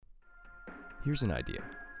Here's an idea.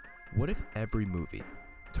 What if every movie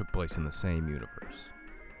took place in the same universe?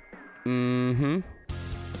 Mm-hmm.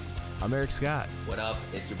 I'm Eric Scott. What up?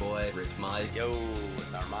 It's your boy, Rich Mike. Yo,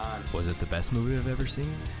 it's Armand. Was it the best movie I've ever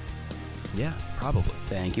seen? Yeah, probably.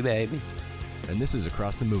 Thank you, baby. And this is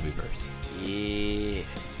Across the Movieverse. Yeah.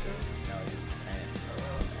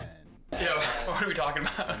 Yo, what are we talking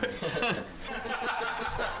about?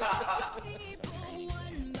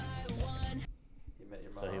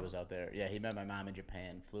 So he was out there. Yeah, he met my mom in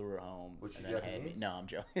Japan, flew her home. Was she and then had me. Japanese? No, I'm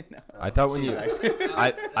joking. No. I thought when you,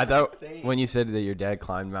 I thought insane. when you said that your dad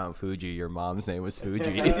climbed Mount Fuji, your mom's name was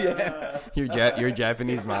Fuji. Your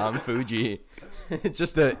Japanese mom, Fuji.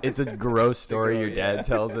 It's a gross story your dad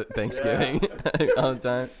tells at Thanksgiving all the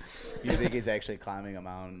time. You think he's actually climbing a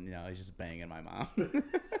mountain? You know, he's just banging my mom.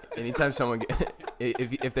 Anytime someone,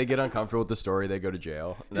 if they get uncomfortable with the story, they go to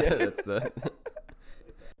jail. That's the.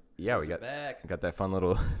 Yeah, we got that fun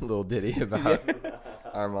little ditty about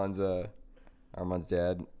Armand's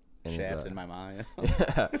dad and Shaft in my mind.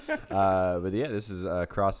 but yeah, this is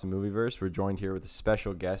Across the Movieverse. We're joined here with a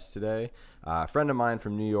special guest today, a friend of mine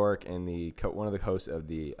from New York and one of the hosts of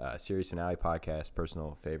the series finale podcast,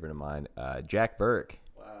 personal favorite of mine, Jack Burke.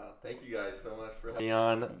 Wow, thank you guys so much for having me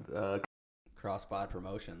on. Cross-pod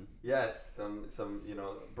promotion. Yes, some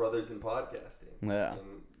brothers in podcasting. Yeah.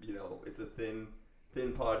 And it's a thin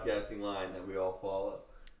podcasting line that we all follow.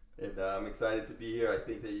 And I'm excited to be here. I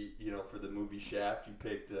think that, for the movie Shaft, you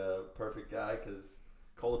picked a perfect guy because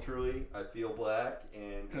culturally I feel black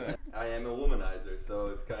and I am a womanizer. So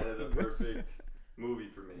it's kind of the perfect movie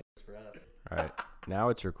for me. All right, now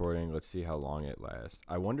it's recording. Let's see how long it lasts.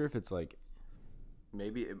 I wonder if it's like,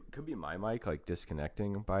 maybe it could be my mic like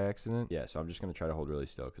disconnecting by accident. Yeah, so I'm just going to try to hold really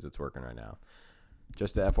still because it's working right now.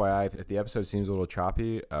 Just to FYI, if the episode seems a little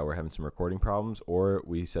choppy, we're having some recording problems, or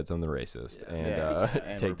we said something racist,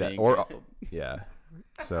 and take that. Or yeah,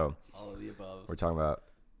 so All of the above. we're talking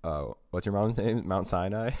about what's your mom's name? Mount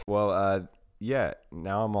Sinai. Well, yeah.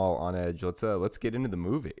 Now I'm all on edge. Let's get into the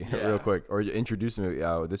movie real quick, or introduce the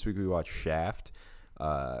movie. This week we watched Shaft.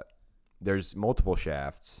 There's multiple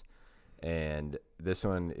Shafts, and this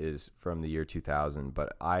one is from the year 2000,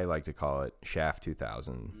 but I like to call it Shaft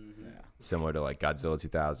 2000. Mm-hmm. Yeah. Similar to like Godzilla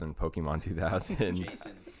 2000, Pokemon 2000.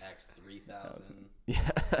 Jason X 3000. Yeah.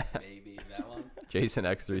 Maybe. Is that one? Jason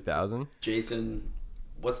X 3000. Jason.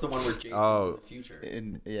 What's the one where Jason's in the future?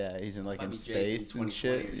 He's in Might in be space Jason and 2020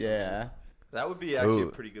 shit. or something. Yeah. That would be actually Ooh,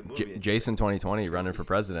 a pretty good movie. Jason 2020 running for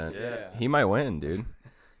president. Yeah. He might win, dude.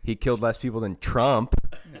 He killed less people than Trump.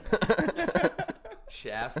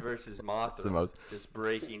 Shaft versus Mothra. It's the most- just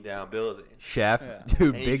breaking down buildings. Shaft, Yeah.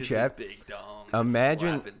 dude, And big just Shaft. Big dong.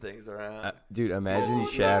 Imagine- slapping things around. Dude, imagine He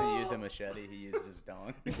Shaft. doesn't use a machete. He uses his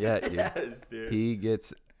dong. Yeah, dude. Yes, dude. He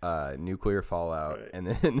gets nuclear fallout Right. and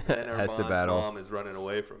then and has to Armand's battle. mom is running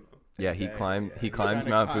away from him. Yeah, Exactly. he climbs He's climbs trying to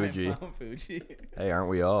Mount climb Fuji. Mount Fuji. Hey, aren't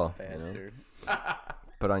we all? you know? Bastard.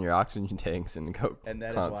 Put on your oxygen tanks and go And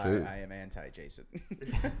that is pump why food. I am anti-Jason.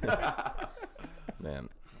 Man.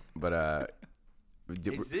 But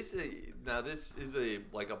Is this this is a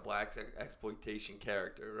black exploitation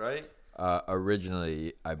character, right?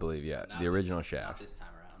 originally, I believe, yeah, Not the original Not Shaft. this time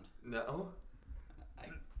around. No.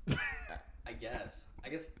 I guess.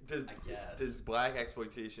 Does black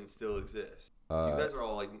exploitation still exist? You Uh, guys are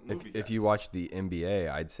all like movie if guys. you watch the NBA,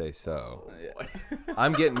 I'd say so.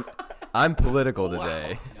 Oh, I'm political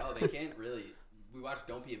today. No, they can't really. We watched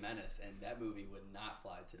Don't Be a Menace, and that movie would not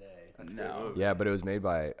fly today. No. Yeah, but it was made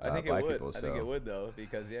by I think black it would. people. So I think it would though,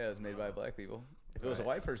 because it was made by black people. If it was a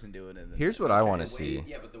white person doing it, then Here's what I want to The see. Wayne-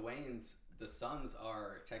 yeah, but the Waynes, the sons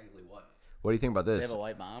are technically what? What do you think about They this? have a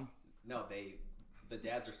white mom. No, the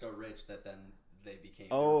dads are so rich that then they became.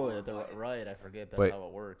 Oh, they're they're white. right. I forget that's Wait. how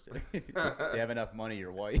it works. If you have enough money,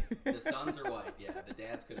 you're white. The sons are white. Yeah, the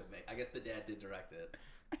dads could have made. I guess the dad did direct it.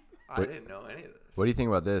 I didn't know any of this. What do you think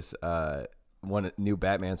about this? One new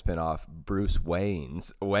Batman spinoff, Bruce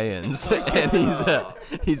Wayne's, and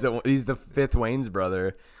he's the fifth Wayne's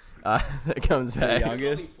brother that comes back. young-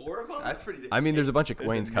 There's Youngest? only 4 of them. That's pretty. I mean, there's a bunch of There's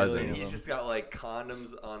Wayne's a million cousins. of He's just got like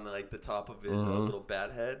condoms on like the top of his Mhm. little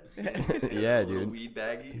bat head. Yeah, Little dude. Weed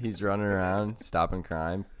baggies. He's running around, stopping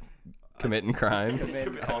crime, committing crime.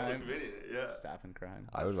 Also committing it, yeah. Stopping crime.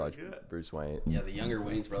 I would watch pretty good. Bruce Wayne. Yeah, the younger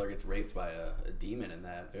Wayne's brother gets raped by a demon in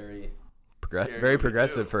that. Very. Scary Very movie,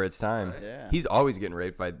 progressive too. for its time. Right? Yeah. He's always getting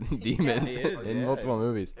raped by demons he is, in yeah. multiple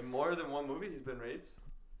movies. In more than one movie, he's been raped.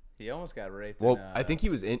 He almost got raped. Well, in, I think he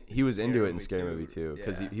was into it in Scary Movie Movie too,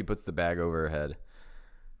 because Yeah. he puts the bag over her head,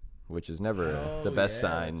 which is never the best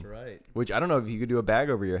sign. That's right. Which I don't know if you could do a bag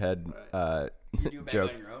over your head Right. You do a bag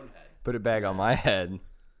joke. on your own head. Put a bag on my head.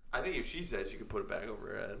 I think if she says, you can put it back over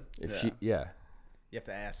her head. If You have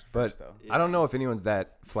to ask But first, though. I don't know if anyone's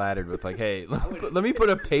that flattered with like, hey, let me put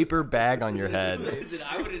a paper bag on your head. Listen,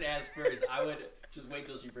 I wouldn't ask first. I would just wait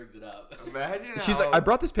till she brings it up. Imagine She's like, I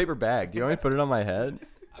brought this paper bag. Do you want me to put it on my head?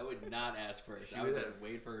 I would not ask first. I would just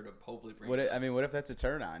wait for her to hopefully bring What it if, up. I mean, what if that's a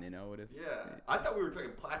turn on? What if? Yeah. I thought we were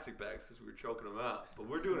talking plastic bags because we were choking them out. But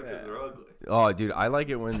we're doing it because they're ugly. Oh, dude, I like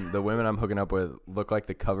it when the women I'm hooking up with look like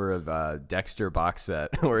the cover of Dexter box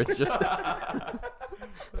set, where it's just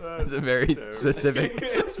it's a very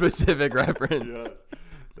specific reference. Yes.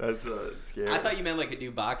 That's scary. I thought you meant like a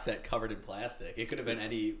new box set covered in plastic. It could have been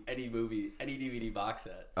any movie, any DVD box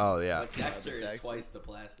set. Oh yeah, But Dexter is twice the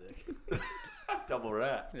plastic. Double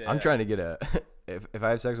wrap. Yeah. I'm trying to get a. If I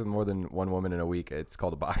have sex with more than one woman in a week, it's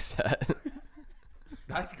called a box set.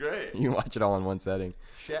 That's great. You can watch it all in one setting.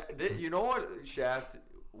 You know what Shaft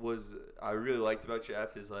was? I really liked about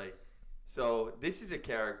Shaft is like, so this is a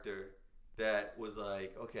character that was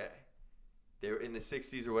like, okay, they were in the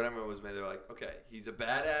 60s or whatever it was made. They're like, okay, he's a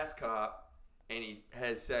badass cop and he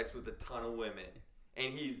has sex with a ton of women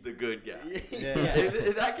and he's the good guy. Yeah.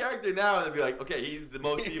 If that character now, they'd be like, okay, he's the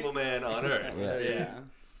most evil man on earth. Yeah.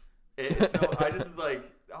 So I just was like,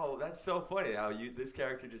 oh, that's so funny how this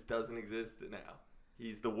character just doesn't exist now.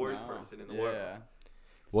 He's the worst person in the world.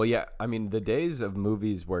 Well, yeah, I mean, the days of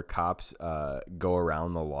movies where cops go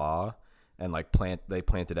around the law and like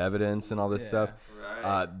planted evidence and all this stuff.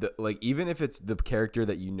 Right. Like even if it's the character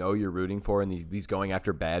that you know you're rooting for and these going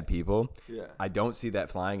after bad people, I don't see that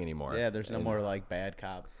flying anymore. Yeah, there's no more like bad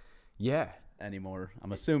cop anymore.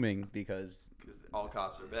 I'm assuming because all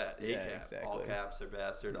cops are bad. Yeah, ACAB. exactly. All caps are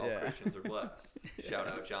bastard. All Yeah. Christians are blessed. Shout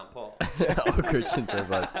out John Paul. All Christians are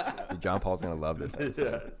blessed. John Paul's gonna love this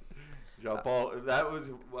episode. John Paul. That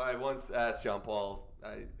was I once asked John Paul.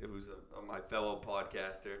 It was my fellow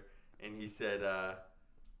podcaster, and he said,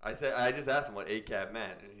 I just asked him what ACAB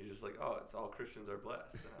meant, and he's just like, oh, it's all Christians are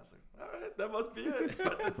blessed. And I was like, all right, that must be it.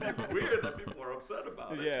 But it seems weird that people are upset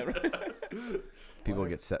about it. Yeah, right. People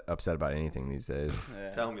get upset about anything these days.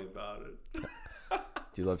 Tell me about it.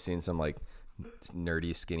 Do you love seeing some like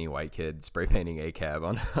nerdy, skinny white kid spray painting ACAB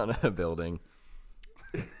on a building?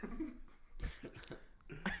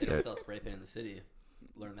 They don't sell spray paint in the city.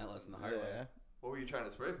 Learned that lesson the hard way. What were you trying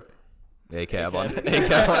to spray paint? ACAB on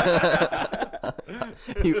ACAB.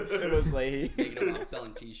 It was Leahy. Speaking of, I'm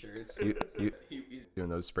selling T-shirts. He's doing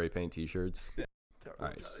those spray paint T-shirts. All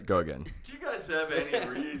right, go again. Do you guys have any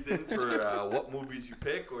reason for what movies you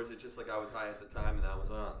pick, or is it just like I was high at the time and that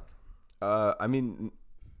was on? I mean,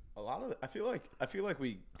 A lot of I feel like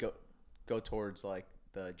we go towards like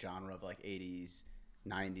the genre of like 80s,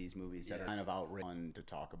 90s movies that are kind of outrun to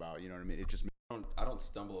talk about. You know what I mean? It just I don't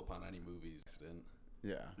stumble upon any movies.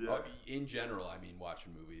 yeah. In general, I mean,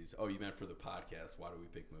 watching movies. Oh, you meant for the podcast? Why do we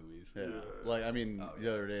pick movies? Yeah. Like I mean,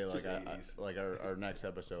 the other day, like Just 80s. like our next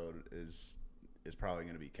episode is probably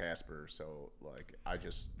going to be Casper. So like I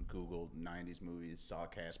just Googled 90s movies, saw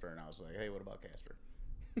Casper, and I was like, hey, what about Casper?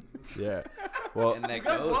 yeah. Well, And that You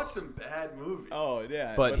guys goes. watch some bad movies. Oh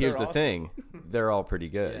yeah. but here's they're the awesome. thing: they're all pretty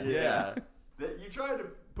good. Yeah. You tried to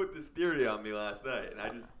put this theory on me last night,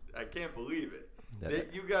 and I can't believe it.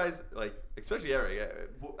 That you guys, like, especially Eric,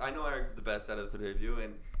 I know Eric's the best out of the three of you,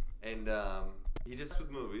 and he just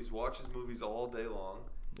with movies, watches movies all day long.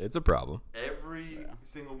 It's a problem. Every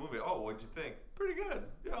single movie. Oh, what'd you think? Pretty good.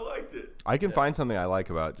 Yeah, I liked it. I can find something I like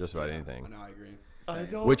about just about I anything. know, I agree. I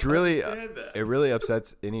don't Which really, understand that. it really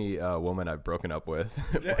upsets any woman I've broken up with.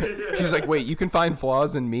 She's like, "Wait, you can find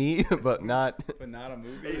flaws in me, but not, But not a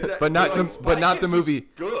movie. Exactly. but not, Like, the, but not the Spy Kids movie, was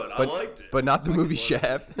good. but I liked it. but not the movie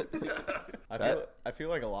Shaft." I feel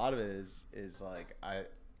like a lot of it is like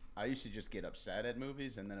I used to just get upset at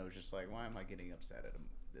movies, and then it was just like, why am I getting upset at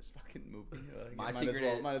this fucking movie? Like, My might secret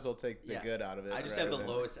is- might as well take the good out of it. I just have the rather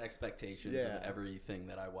than- lowest expectations Yeah. of everything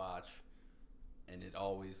that I watch, and it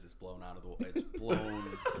always is blown out of the. It's blown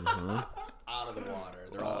out of the water.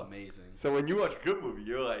 They're all amazing. So when you watch a good movie,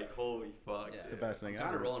 you're like, holy fuck. Yeah. It's the best thing I'm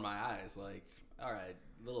kind of ever. rolling my eyes, like, all right,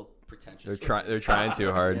 little pretentious. They're trying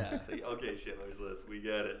too hard. Yeah. It's like, okay, Schindler's List, we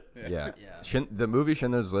get it. Yeah. Yeah. The movie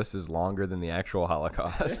Schindler's List is longer than the actual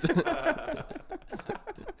Holocaust.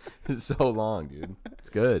 It's so long, dude. It's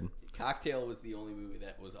good. Cocktail was the only movie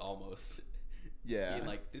that was almost. Yeah. Being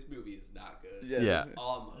like, this movie is not good. Yeah.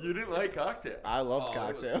 Almost. You didn't like Cocktail. I love Oh,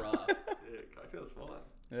 Cocktail. It was rough. Yeah, Cocktail's fun.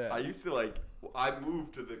 Yeah. I used to I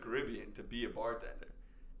moved to the Caribbean to be a bartender.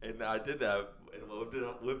 And I did that and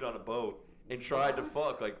lived on a boat and tried to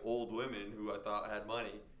fuck like old women who I thought had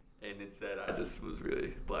money. And instead, I just was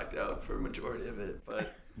really blacked out for a majority of it.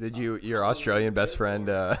 But Did your Australian best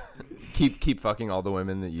friend keep fucking all the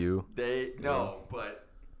women that you? but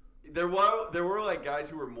there were like guys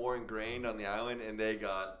who were more ingrained on the island, and they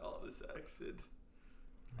got all the sex. And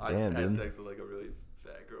I Damn, had dude. sex with like a really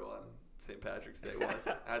fat girl on St. Patrick's Day once.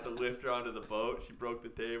 I had to lift her onto the boat. She broke the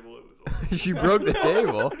table. It was awful. She broke the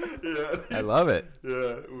table. Yeah. I love it. Yeah,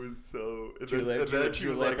 it was so. And Drew then she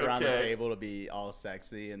was like, her on the okay. table to be all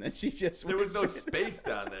sexy, and then she just There was no space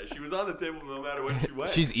down there. She was on the table no matter where she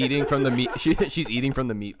went. She's eating from the meat. She's eating from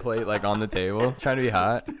the meat plate, like on the table, trying to be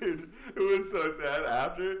hot. Dude, it was so sad.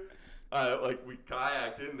 After, we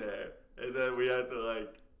kayaked in there, and then we had to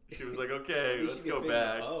like. She was like, "Okay, We let's should get go big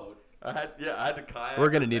back." boat. I had to kayak. We're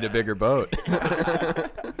gonna her need a back. bigger boat. The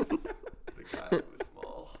kayak was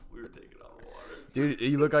small. We were taking it on the water. Dude,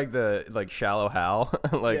 you look like the Shallow Hal,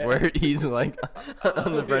 Yeah. where he's like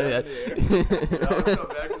on the front of that. I was so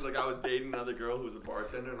bad because I was dating another girl who was a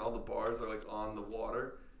bartender, and all the bars are like on the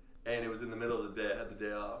water, and it was in the middle of the day. I had the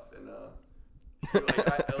day off, and she,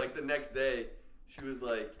 the next day, she was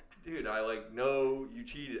like, "Dude, I know you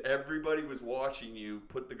cheated. Everybody was watching you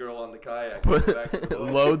put the girl on the kayak. And go back to the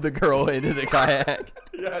boat." Load the girl into the kayak.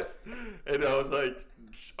 Yes, and I was like,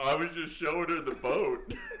 I was just showing her the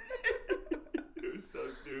boat. It was so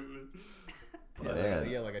stupid. But, Man.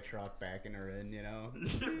 Yeah, like a truck backing her in, you know.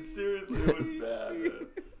 seriously, it was bad. Man.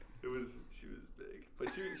 She was big, but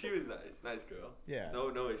she was nice girl. Yeah.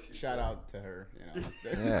 No issues. Shout out to her, you know.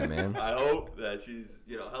 Yeah, man. I hope that she's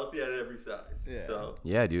healthy at every size. Yeah. So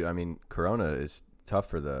Yeah, dude. I mean, Corona is tough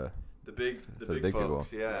for the. the big For the big folks,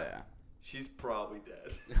 people. yeah. She's probably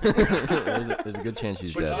dead. there's a good chance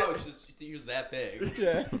she's But dead. no, it's just he was that big.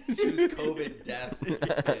 Yeah. She was COVID death big.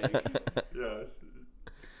 Yes.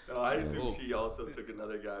 No, I assume Ooh. she also took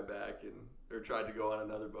another guy back or tried to go on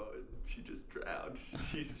another boat, and she just drowned.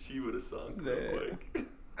 She would have sunk real quick.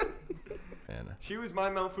 Man. She was my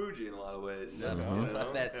Mount Fuji in a lot of ways. That's Mhm. what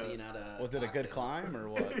left that scene out of. Was it a good Cocktail. climb or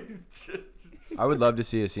what? I would love to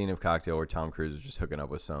see a scene of Cocktail where Tom Cruise is just hooking up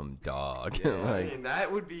with some dog. I like, mean,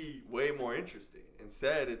 that would be way more interesting.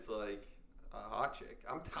 Instead, it's like a hot chick.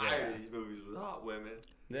 I'm tired of these movies with hot women.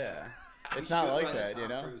 Yeah. We It's not should like run that, Tom you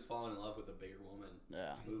know. Cruise falling in love with a bigger woman.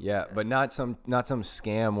 Yeah. movie. yeah, but not some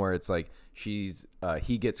scam where it's like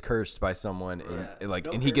he gets cursed by someone and Yeah. like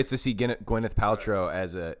No and he curse. gets to see Gwyneth Paltrow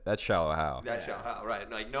as that's Shallow Hal. That's how, right?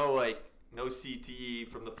 No CTE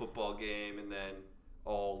from the football game, and then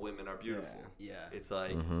all women are beautiful. Yeah. It's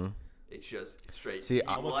like Mm-hmm. it's just straight. See, he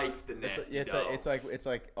almost likes the nasty It's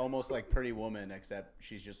like almost like Pretty Woman, except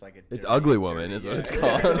she's just like a. It's dirty, Ugly Woman dirty- is what yeah, it's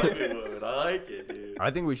exactly. called. I like it, dude.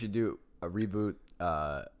 I think we should do a reboot.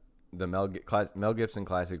 The Mel Gibson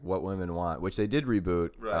classic "What Women Want," which they did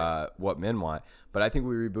reboot. Right. "What Men Want," but I think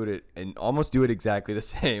we reboot it and almost do it exactly the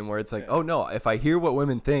same. Where it's like, oh no, if I hear what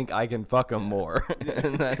women think, I can fuck them more.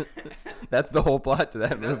 And that's the whole plot to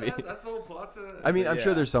that movie. That's the whole plot to I mean, I'm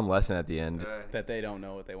sure Yeah. there's some lesson at the end. Right. That they don't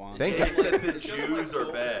know what they want. Thank Jay God. said the Jews are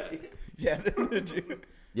bad. Yeah.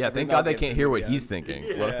 Yeah, Every thank Mel God they Gibson can't hear what movie he's ends. thinking.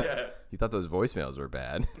 Yeah. Well, he thought those voicemails were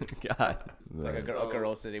bad. God. It's like a So-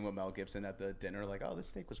 girl sitting with Mel Gibson at the dinner, like, "Oh, this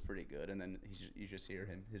steak was pretty good," and then you just hear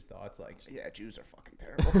his thoughts, like, "Yeah, Jews are fucking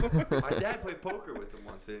terrible." My dad played poker with him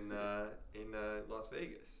once in Las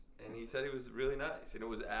Vegas, and he said it was really nice. And it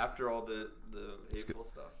was after all the hateful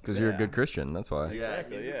stuff. Because you're a Yeah. good Christian, that's why.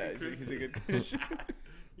 Exactly. Yeah, he's a good Christian.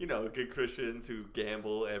 Good Christians who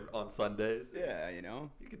gamble on Sundays. Yeah, you know,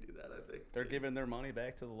 You could do that, I think. they're giving their money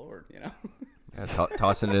back to the Lord. You know. Yeah,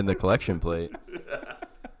 tossing it in the collection plate.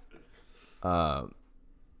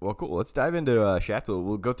 Well, cool. Let's dive into Shaftal.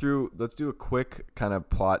 We'll go through. Let's do a quick kind of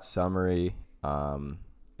plot summary, and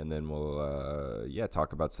then we'll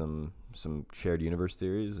talk about some shared universe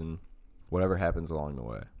theories and whatever happens along the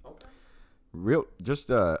way. Okay.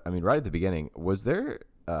 Right at the beginning, was there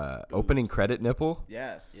opening credit nipple,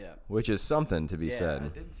 Yes. Yeah. which is something to be Yeah. I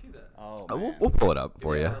said. didn't see that. Oh We'll man. pull it up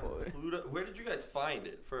for Yeah, you. Pluto, where did you guys find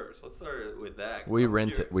it first? Let's start with that. 'cause We I'm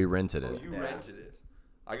rented. curious. We rented Oh, it. you Yeah. rented it.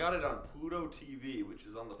 I got it on Pluto TV, which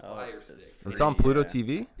is on the Oh, Fire it's Stick. free. It's on Pluto Yeah.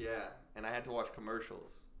 TV. Yeah, and I had to watch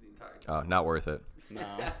commercials the entire time. Oh, not worth it. No.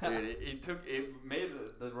 Dude, it made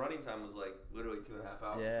the running time was like literally 2.5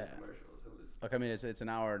 hours Yeah. for commercials. It was Look, I mean, it's an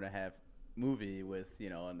hour and a half movie with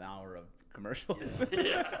an hour of commercials.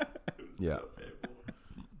 yeah, it was Yeah. so painful.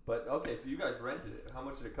 But okay, so you guys rented it. How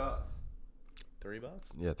much did it cost? $3.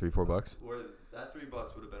 Yeah, $3-4. That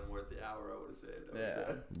 $3 would have been worth the hour I would have saved. I would Yeah.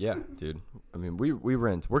 say. Yeah, dude. I mean, we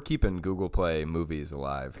rent. We're keeping Google Play movies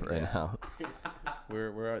alive right Yeah. now.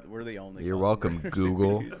 We're the only. You're welcome, customers.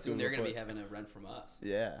 Google. Soon they're gonna be Play. having a rent from us.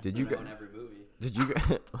 Yeah. Did you We're guys? on every movie.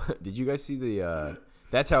 Did you guys see the?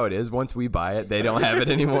 That's how it is. Once we buy it, they don't have it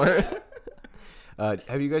anymore.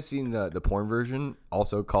 Have you guys seen the porn version,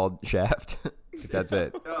 also called Shaft? That's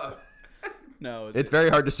it. No, It's very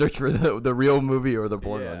hard to search for the real movie or the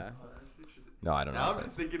porn one. yeah. Oh, that's interesting. No, I don't know. Now I'm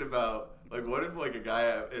just thinking about like, what if like a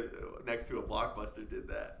guy next to a Blockbuster did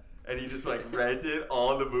that, and he just like rented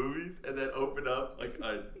all the movies and then opened up like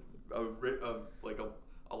a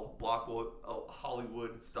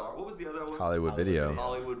Hollywood Star. What was the other one? Hollywood Video.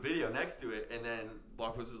 Hollywood Video next to it, and then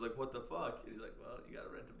Blockbuster was like, "What the fuck?" And he's like, "Well, you gotta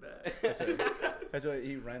rent them back." That's why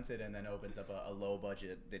he rents it and then opens up a low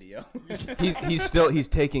budget video. He's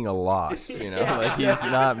taking a loss, you know, like he's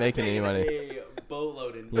not making any money. A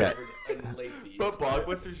boatload in, Yeah. in late fees. But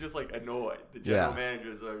Blockbuster's just like annoyed. The general Yeah.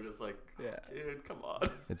 managers are just like, Yeah. "Dude, come on."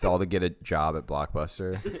 It's all to get a job at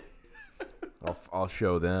Blockbuster. I'll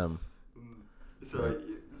show them. So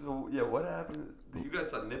yeah, what happened? You guys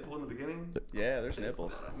saw nipple in the beginning? Yeah, there's I missed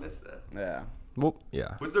nipples. that. I missed that. Yeah. Well,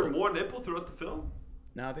 yeah, Was there more nipple throughout the film?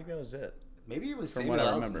 No, I think that was it. Maybe it was From Samuel what I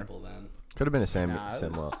L's remember. nipple then. could have been a Samuel. Nah, it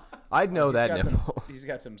Samuel. was- I'd know He's that got nipple. He's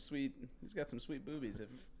got some sweet boobies. If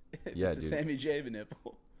Yeah, it's a dude. Sammy J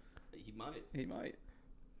nipple, He might. he might.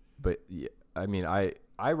 But yeah, I mean, I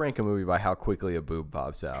rank a movie by how quickly a boob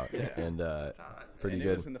pops out, and That's all right, man. pretty And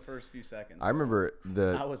good. it was in the first few seconds. I remember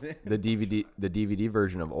I was in. the DVD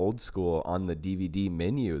version of Old School. On the DVD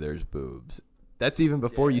menu, there's boobs. That's even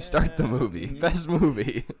before you start the Yeah. movie. Best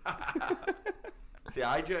movie. See,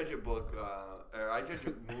 I judge a book, or I judge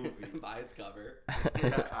a movie. By its cover.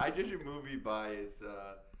 Yeah, I judge a movie by its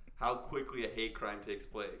how quickly a hate crime takes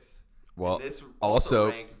place. Well, And this also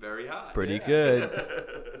ranked very high. pretty Yeah.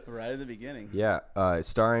 good. right at the beginning. Yeah,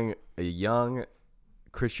 starring a young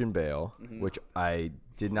Christian Bale, which I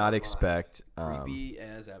did not expect. Creepy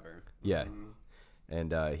as ever. Yeah,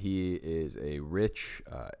 and he is a rich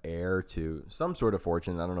heir to some sort of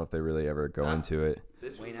fortune. I don't know if they really ever go into it.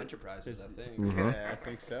 This Wayne was Enterprises, I think. Yeah, I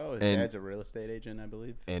think so. His And- dad's a real estate agent, I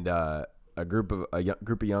believe. And a group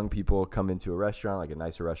of young people come into a restaurant, like a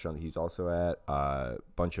nicer restaurant that he's also at. A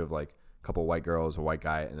bunch of like couple white girls, a white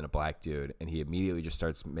guy, and then a black dude. And he immediately just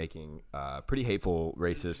starts making pretty hateful,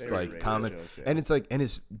 racist Very like racist comments. jokes, yeah. And it's like, and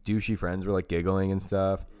his douchey friends were like giggling and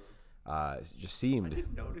stuff. It just I seemed.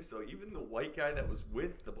 didn't notice though. Even the white guy that was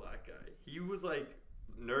with the black guy, he was like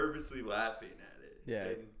nervously laughing at it. Yeah.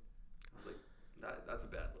 And I was like, that's a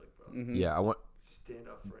bad look, bro. Mhm. Yeah, I want. Stand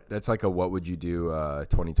up for him. That's like a what would you do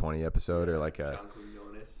 2020 episode or like a John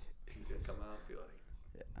Quinones. He's gonna come out and be like,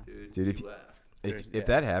 Yeah. dude, Dude, you laughed. if Yeah.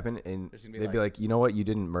 that happened and There's gonna be they'd be like, you know what, you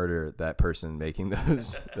didn't murder that person making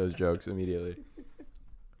those jokes immediately.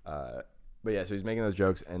 But yeah, so he's making those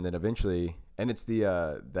jokes, and then eventually, and it's the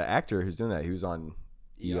actor who's doing that. He was on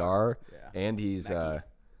ER, Yeah. and he's Mackey.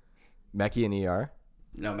 Mackey in ER.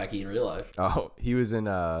 No, Mackie in real life. Oh, he was in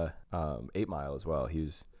 8 Mile as well. He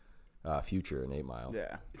was Future in 8 Mile.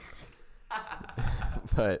 Yeah.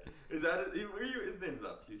 But Is that his name's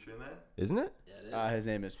not Future in that? isn't it? Yeah, it is. His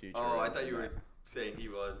name is Future. Oh, I thought you were saying he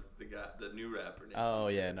was the guy, the new rapper. Named Oh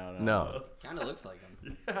Future. yeah, no. No. Kind of looks like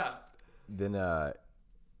him. Yeah. Then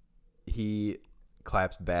he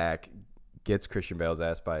claps back, gets Christian Bale's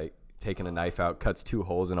ass by taking a knife out, cuts 2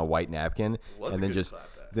 holes in a white napkin, Was and a then good just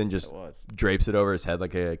clapback. It was. drapes it over his head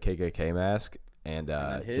like a KKK mask, and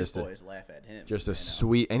And then his just boys laugh at him. just a you know?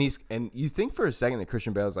 sweet. And you think for a second that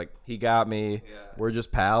Christian Bale's like, he got me. Yeah. We're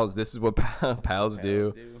just pals. This is what pals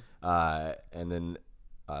do. do. And then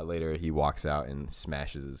later he walks out and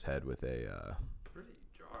smashes his head with a. Pretty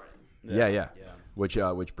jarring. Yeah. Yeah.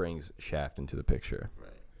 Which brings Shaft into the picture.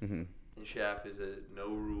 Right. Mhm. And Shaft is a no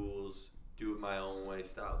rules, do it my own way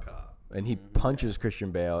style cop. And he punches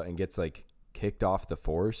Christian Bale and gets like kicked off the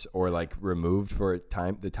force or like removed for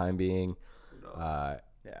the time being. Who knows?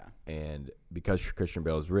 Yeah. And because Christian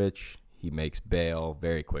Bale is rich, he makes bail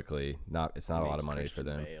very quickly. It's not a lot of money for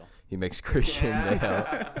them. He makes Christian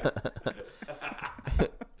Bale,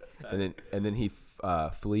 and then he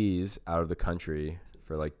flees out of the country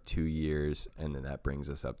for like 2 years, and then that brings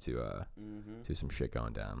us up to some shit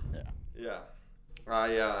going down. Yeah.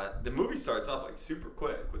 Yeah. The movie starts off like super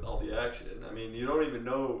quick with all the action. I mean, you don't even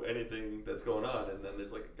know anything that's going on, and then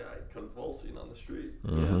there's like a guy convulsing on the street.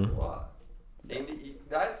 Mhm. It's a lot. And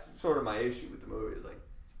that's sort of my issue with the movie is like,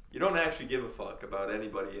 you don't actually give a fuck about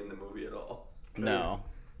anybody in the movie at all. 'Cause No.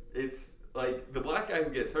 It's like the black guy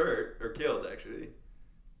who gets hurt or killed actually.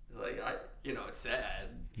 Like it's sad.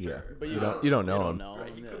 Yeah, Sure, but you you don't- don't know him. Right,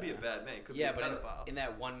 he could be a bad man. He could Yeah, be a but pedophile. in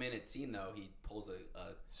that 1 minute scene though, he pulls a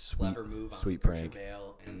Sweet- clever move on sweet Christian prank.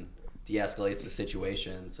 Bale and de-escalates the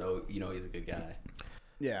situation. So he's a good guy.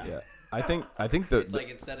 Yeah. Yeah, I think It's like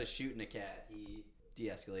instead of shooting a cat, he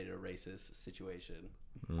de-escalated a racist situation.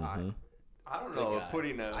 Mhm. I don't Good know. guy.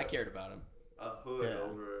 Putting I cared about him. a hood Yeah.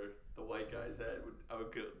 over the white guy's head would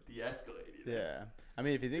de-escalate. Yeah. I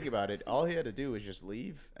mean, if you think about it, all he had to do was just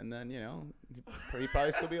leave, and then he'd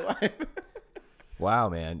probably still be alive. Wow,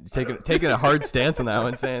 man, taking a hard stance on that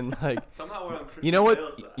one, saying like, Somehow we're on Christian you know what,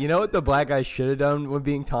 Bale's side. you know what the black guy should have done when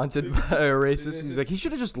being taunted by a racist. He's like, he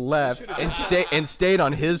should have just left and stayed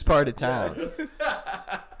on his part of town.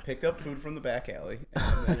 Picked up food from the back alley.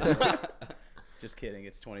 And then, just kidding.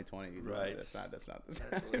 It's 2020. Right. That's not the same. That's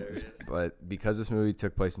hilarious. But because this movie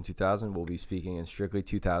took place in 2000, we'll be speaking in strictly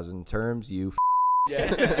 2000 terms. You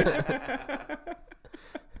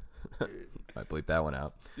might bleep that one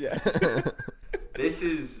out. Yeah. This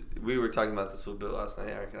is, we were talking about this a little bit last night,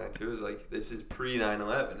 Eric and I too. It was like, this is pre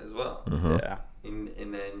 9/11 as well. Mm-hmm. Yeah.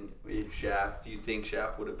 And then if Shaft, do you think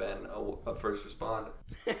Shaft would have been a first responder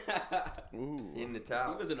Ooh. in the He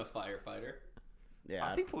tower? wasn't a firefighter.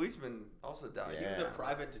 Yeah. I think policemen also died. He was a Yeah.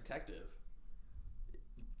 private detective.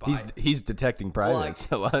 He's detecting privates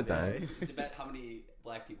a lot of times. Debate how many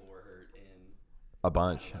black people were hurt in A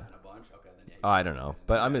bunch. 9/11? A bunch. Okay, then yeah. I don't know,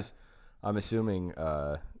 but I'm assuming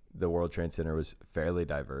the World Trade Center was fairly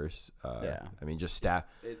diverse. Yeah. I mean, just staff.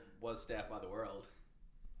 It was staffed by the world.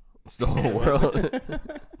 It's the whole world.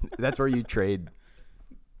 That's where you trade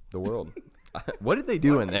the world. What did they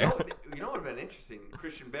do in there? You know what would have been interesting?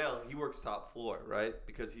 Christian Bale, he works top floor, right?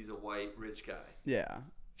 Because he's a white rich guy. Yeah.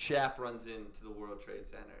 Shaft runs into the World Trade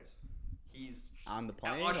Centers. He's On the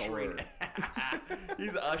plane ushering. or?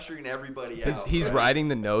 He's ushering everybody out. He's right? riding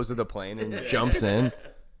the nose of the plane and jumps in.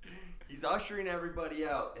 He's ushering everybody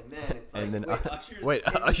out, and then it's like, And then Wait,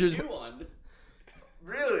 Usher's Usher's the new one.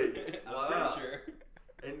 really? I'm Wow. pretty sure.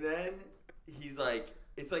 And then he's like,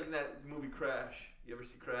 it's like in that movie Crash. You ever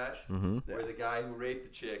see Crash? Mm-hmm. Where the guy who raped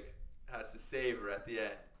the chick has to save her at the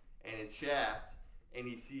end, and it's Shaft, and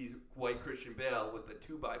he sees white Christian Bale with the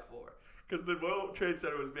 2x4. Because the World Trade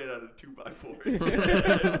Center was made out of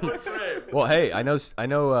 2x4s. One frame. Well, hey, I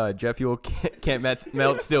know jet fuel can't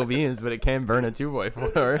melt steel beams, but it can burn a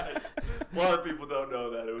 2x4. A lot of people don't know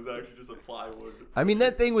that. It was actually just a plywood. I mean,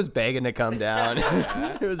 that thing was begging to come down.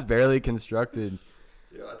 It was barely constructed.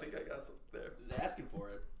 Yeah, I think I got something there. Just asking for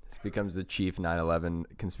it. This becomes the chief 9/11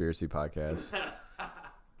 conspiracy podcast.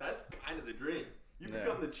 That's kind of the dream. You Yeah.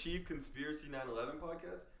 become the chief conspiracy 9/11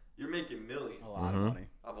 podcast, you're making millions A lot of money.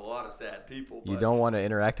 of a lot of sad people. You but don't want to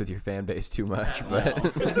interact with your fan base too much, but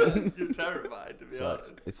you're terrified, to be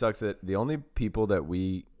honest. it sucks that the only people that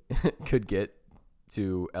we could get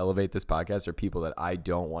to elevate this podcast are people that I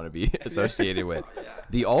don't want to be associated with.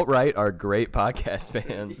 The alt-right are great podcast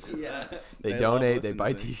fans. Yeah. They They donate, love they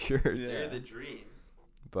buy listening to t-shirts. They're the dream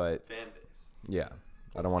But fan base. yeah,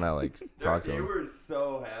 I don't want to like talk to They them. were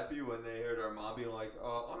so happy when they heard our mom being like,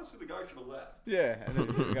 honestly, the guy should have left. Yeah. And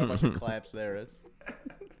then we got a bunch of claps there. It's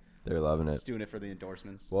They're loving it. just doing it for the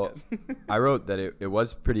endorsements. Well, Yes. I wrote that it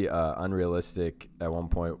was pretty unrealistic at one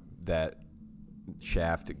point that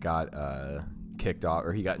Shaft got kicked off,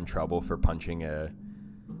 or he got in trouble for punching an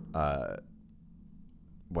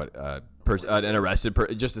arrested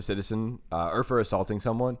just a citizen, or for assaulting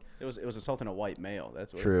someone. It was assaulting a white male.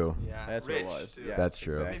 That's what. True. Yeah, That's rich, what it was. too. Yeah. That's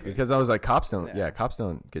true. exactly. Because I was like, cops don't. Yeah. Yeah, cops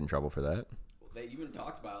don't get in trouble for that. They even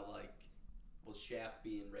talked about was Shaft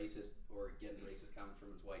being racist or getting racist comments from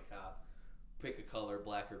his white cop? Pick a color,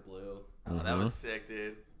 black or blue. Oh, that was sick,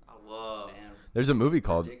 dude. I love. Man, There's a movie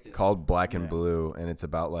called Predicted. Black and Yeah. Blue, and it's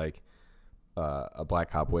about like a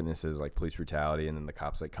black cop witnesses like police brutality, and then the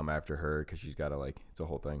cops like come after her because she's got to like it's a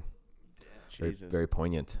whole thing. Very, Jesus. very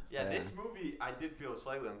poignant. Yeah, Yeah. this movie I did feel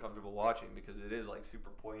slightly uncomfortable watching because it is like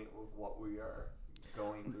super poignant with what we are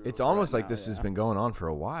going through. It's almost like now, this has yeah. been going on for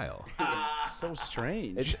a while. so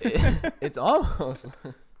strange. It's almost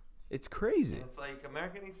it's crazy. It's like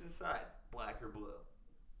America needs to decide black or blue.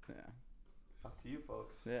 yeah. Up to you,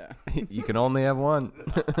 folks. Yeah. You can only have one.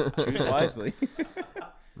 Choose wisely.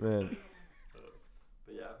 Man.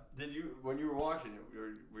 But yeah, did you when you were watching it?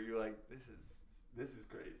 Were you like, this is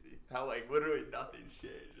crazy? How like literally nothing's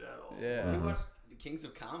changed at all. Yeah. we watched The Kings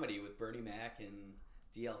of Comedy with Bernie Mac and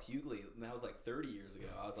D.L. Hughley, and that was like 30 years ago.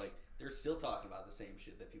 I was like, they're still talking about the same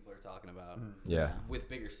shit that people are talking about. Yeah. With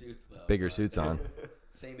bigger suits, though. Bigger but suits on.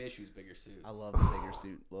 Same issues, bigger suits. I love the bigger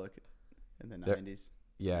suit look in the They're- 90s.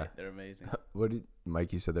 Yeah. They're amazing. What did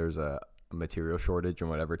Mike? You said there was a material shortage in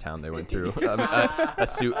whatever town they went through. A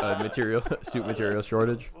suit material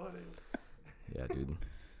shortage. Yeah, dude.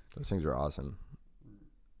 Those things are awesome.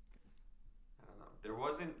 I don't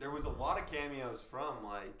know. There was a lot of cameos from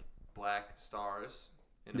like black stars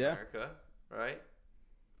in Yeah. America, right?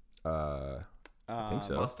 I think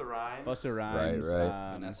so. Busta Rhymes. Busta Rhymes.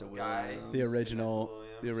 right. Vanessa Guy. Williams. The original, Vanessa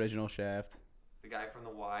Williams. the original Shaft. The guy from The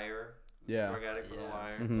Wire. Yeah. Drug addict with a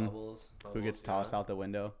wire. Mhm. Bubbles. Who gets Bubbles, tossed out the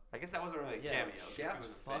window? I guess that wasn't really a Yeah, cameo. 'cause he Shaft's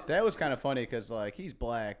was fucked. That was kind of funny because like he's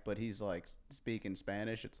black, but he's like speaking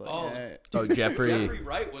Spanish. It's like, Oh. eh. Oh, Jeffrey. Jeffrey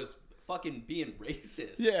Wright was fucking being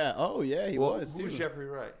racist. Yeah. Oh yeah, he Well, was too. Who's Jeffrey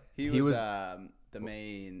Wright? He He was, was- the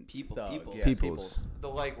main Peoples. Yeah, Peoples. The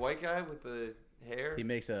like white guy with the hair. He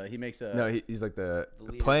makes a No, he's like the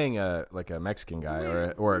leader. playing a Mexican guy or a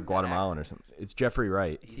Who's that Guatemalan or something. It's Jeffrey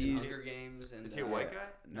Wright. He's in He's- Hunger Games and Is he a white guy?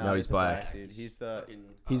 No, he's a black. dude. He's the fucking,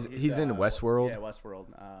 He's in Westworld. Yeah, Westworld.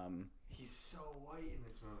 He's so white in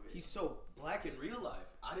this movie. he's so black in real life.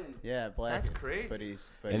 I didn't. Yeah, black. That's crazy. But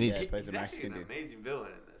he's And he he's- plays a He's actually Mexican an dude. amazing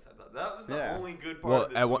villain in this. I thought that was the Yeah. only good part Well, of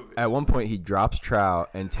this at movie. at one point he drops trout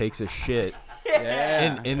and takes a shit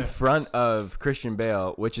Yeah. in front of Christian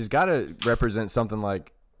Bale, which has got to represent something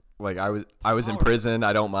like I was in prison.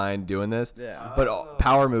 I don't mind doing this. Yeah. But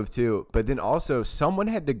power move too. But then also someone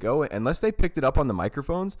had to go in, unless they picked it up on the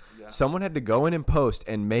microphones. Yeah. Someone had to go in and post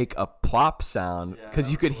and make a plop sound Yeah, because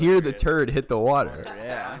that you could was hear the hilarious. turd hit the water.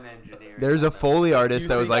 Sound engineering. There's a Foley artist You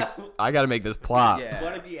that was think like, I got to make this plop. Yeah.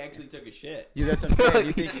 What if he actually took a shit? You, that's what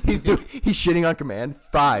I'm saying. You think he's shitting on command.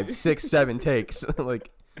 5, 6, 7 takes.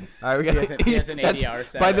 Like, all right, we got. he has an that's- ADR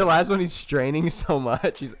set. By the last one, he's straining so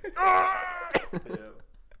much. He's like,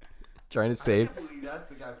 trying to I save. can't believe that's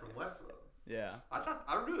the guy from Westworld. Yeah.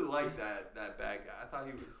 I really liked that bad guy. I thought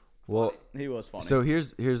he was. Well, He was funny. so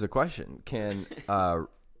here's the question: Can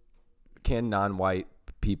non-white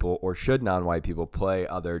people or should non-white people play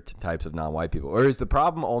other types of non-white people, or is the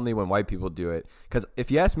problem only when white people do it? Because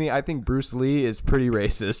if you ask me, I think Bruce Lee is pretty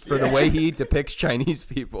racist for the way he depicts Chinese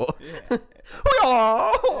people.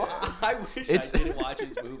 I wish It's- I didn't watch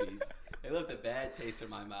his movies. They left a bad taste in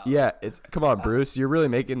my mouth. Yeah, it's come on, Bruce. You're really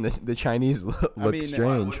making the Chinese look mean,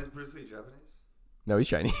 strange. What is Bruce Lee, Japanese? No, he's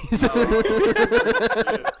Chinese.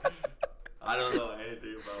 I don't know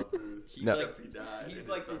anything about Bruce. He's No. like He died he's and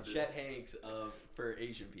like his the son did. Chet Hanks for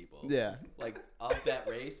Asian people. yeah. Like of that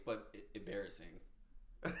race, but embarrassing.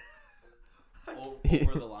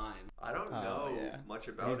 Over the line. I don't Oh, know yeah. much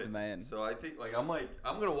about He's it. the man. So I think I'm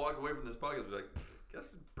gonna walk away from this podcast and be like, guess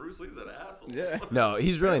Bruce Lee's an asshole. Yeah. No,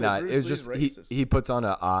 he's really Apparently not. It's Bruce just Lee's racist. he puts on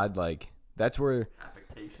an odd like. That's where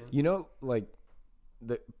Affectation. like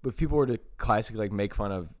if people were to classically like make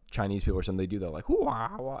fun of Chinese people or something, they do that like wah,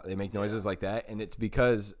 wah. They make noises like that, and it's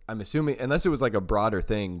because I'm assuming unless it was like a broader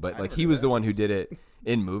thing, but like never he knew was the that. one who did it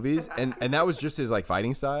in movies, and that was just his like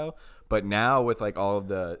fighting style. But now with like all of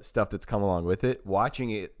the stuff that's come along with it, watching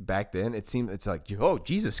it back then, it's like oh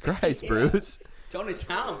Jesus Christ, Yeah. Bruce. Tone it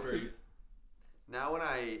down, Bruce. Now when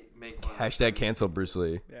I make fun Hashtag cancel Bruce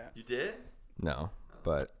Lee. Yeah. you did? No,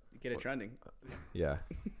 but Get it trending. yeah.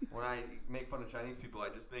 When I make fun of Chinese people, I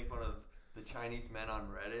just make fun of the Chinese men on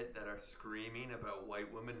Reddit that are screaming about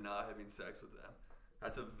white women not having sex with them.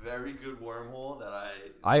 That's a very good wormhole that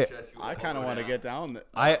I suggest you all I kind of go want to down. get down.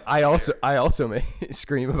 I also may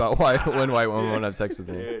scream about when white women won't have sex with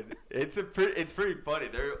me. Dude, it's pretty funny.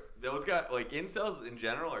 Those guys like incels in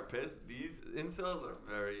general are pissed. These incels are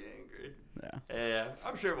very angry. Yeah. Yeah,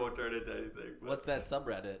 I'm sure it won't turn into anything. But What's that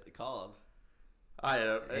subreddit called? I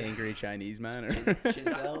don't. Angry Chinese man. Or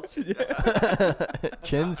Chincells?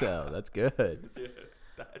 Chincel, that's good. Dude,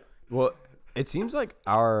 that's Well, it seems like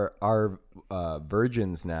our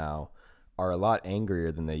virgins now are a lot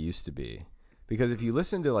angrier than they used to be, because if you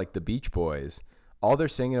listen to like the Beach Boys, all they're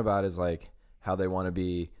singing about is like how they want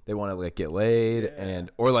to like get laid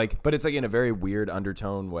and or like, but it's like in a very weird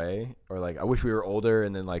undertone way, or like I wish we were older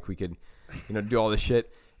and then like we could, do all this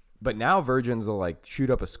shit. But now virgins will like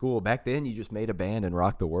shoot up a school. Back then, you just made a band and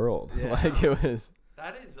rocked the world. Yeah. Like it was.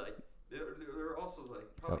 that is like they're also like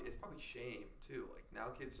probably it's probably shame too. Like now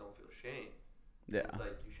kids don't feel shame. yeah. It's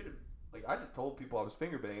like you should have. Like I just told people I was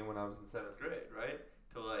finger banging when I was in 7th grade, right?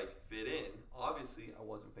 To like fit in. Obviously, I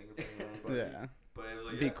wasn't finger banging anybody. Yeah. But it was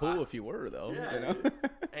like It'd be cool if you were though. Yeah, You know? dude.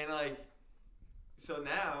 And like, so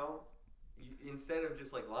now, instead of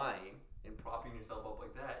just like lying and propping yourself up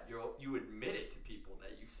like that, you admit it to people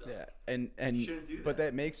that you suck. Yeah. And You shouldn't do but that.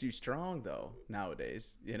 that makes you strong though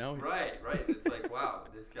nowadays. Right. It's like wow,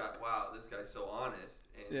 this guy's so honest,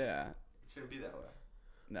 and Yeah. it shouldn't be that way.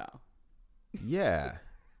 No. Yeah.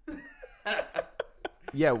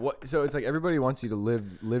 Yeah, so it's like everybody wants you to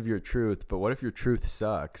live your truth, but what if your truth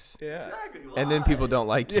sucks? Yeah. Exactly. And then people don't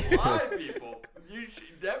like you. Lie, people. You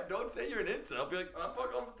don't say you're an incel. Be like, I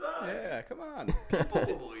fuck all the time. Yeah. Come on. People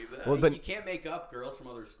will believe that. Well, but You can't make up girls from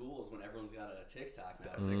other schools when everyone's got a TikTok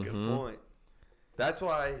now. That's a good Mhm. point. That's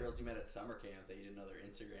why Girls you met at summer camp that you didn't know their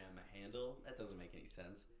Instagram handle. That doesn't make any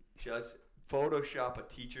sense. just Photoshop a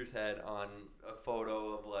teacher's head on a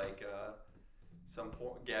photo of like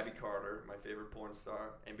Gabby Carter, my favorite porn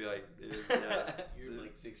star, and be like, yeah, You're in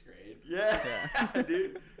like 6th grade. yeah,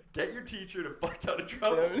 dude, get your teacher to fuck out of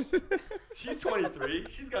trouble. She's 23.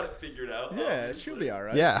 She's got it figured out. Yeah, obviously. she'll be all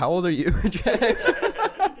right. Yeah, how old are you, Jack?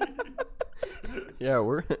 Yeah,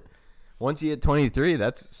 we're once you hit 23,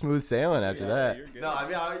 that's smooth sailing after that. You're good. No, I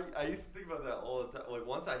mean, I used to think about that all the time. Like,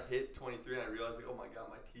 once I hit 23 and I realized, like, oh my God,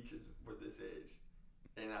 my teachers were this age.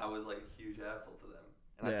 And I was, like, a huge asshole to them.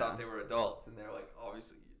 And I Yeah. thought they were adults. And they're like,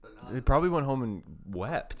 obviously, they're not. They probably went home and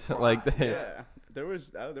wept. Like they, Yeah, there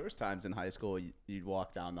was times in high school you'd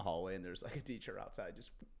walk down the hallway and there's like a teacher outside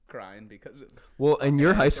just crying because Well, in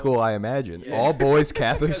your high school, I imagine Yeah. all boys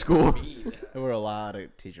Catholic school. Mean. there were a lot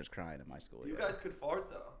of teachers crying in my school. You yeah. guys could fart,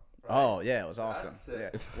 though. Right? Oh yeah, it was awesome. That's sick.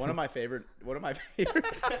 Yeah. One of my favorite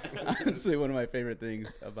honestly, one of my favorite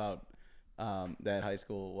things about that high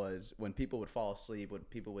school was when people would fall asleep, what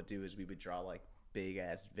people would do is we would draw like big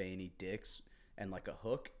ass veiny dicks and like a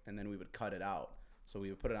hook, and then we would cut it out. So we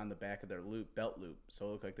would put it on the back of their belt loop, so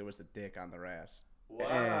it looked like there was a dick on their ass. And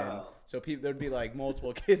Wow. so thered be like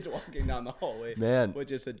multiple kids walking down the hallway, Man, with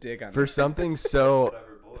just a dick on for their something so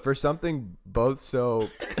Whatever, boy. for something both so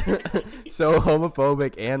so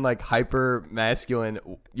homophobic and like hyper masculine,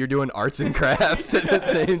 you're doing arts and crafts at the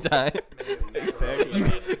same time.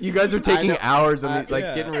 Exactly. You guys are taking know. hours on these, like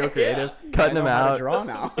Yeah. getting real creative, I cutting know them how to out, draw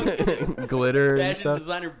now. glitter and Fashion stuff.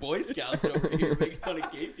 designer Boy Scouts over here making fun of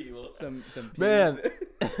gay people. some Man,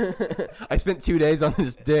 I spent 2 days on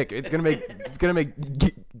this dick. It's gonna make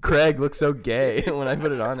Craig look so gay when I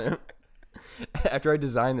put it on him. After I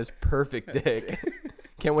design this perfect dick,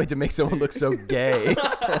 can't wait to make someone look so gay.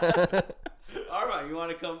 All right, you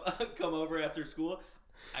want to come over after school?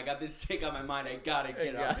 I got this stick on my mind. I gotta get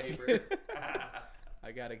it on paper.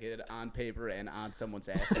 I gotta get it on paper and on someone's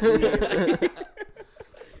ass. immediately.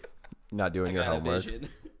 Not I doing your got a homework. vision.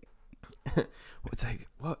 It's like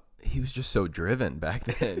what? He was just so driven back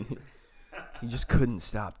then. He just couldn't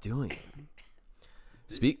stop doing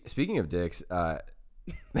it. Speaking of dicks,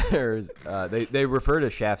 there's they refer to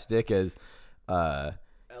Shaft's dick as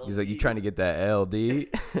he's like, you trying to get that LD?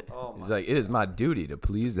 Oh He's my like, it is my duty to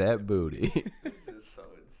please that booty. This is so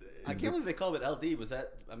insane. I can't believe they called it LD. Was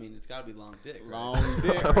that? I mean, it's got to be long dick. Right? Long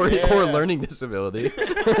dick. or yeah. learning disability.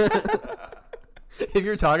 If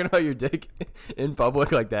you're talking about your dick in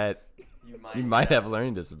public like that, you might have a yes.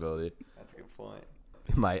 learning disability. That's a good point.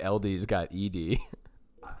 My LD's got ED.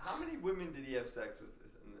 How many women did he have sex with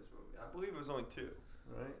in this movie? I believe it was only 2,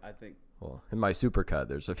 right? I think. Well, in my supercut,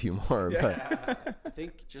 there's a few more. But I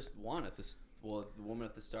think just one at this. Well, the woman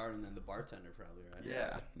at the start and then the bartender probably, right?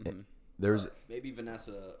 Yeah. Mhm. there's Maybe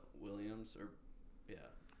Vanessa Williams or yeah.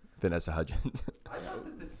 Vanessa Hudgens. I thought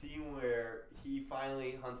that the scene where he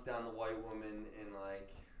finally hunts down the white woman and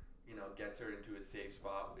gets her into a safe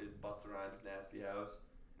spot with Busta Rhymes' nasty house.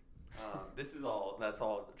 That's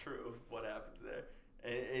all true. What happens there?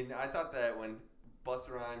 And I thought that when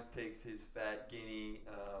Busta Rhymes takes his fat guinea,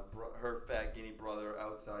 her fat guinea brother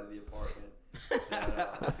outside of the apartment.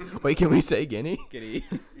 That, Wait, can we say guinea? Giddy.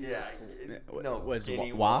 yeah. No, Was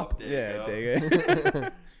guinea WAP? there you Yeah, go. dig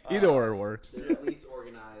it. Either or works. They're the least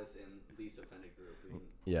organized and least offended group.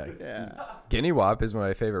 Yeah. Yeah. Guinea Wop is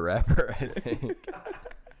my favorite rapper, I think.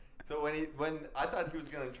 So when I thought he was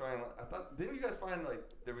gonna try and didn't you guys find like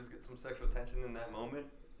there was some sexual tension in that moment?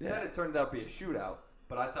 Yeah. Said it turned out to be a shootout,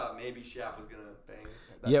 but I thought maybe Shaft was gonna bang.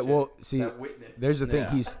 That Yeah, chick, well, see, that witness. There's the thing.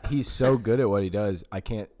 Yeah. He's so good at what he does. I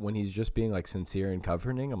can't when he's just being like sincere and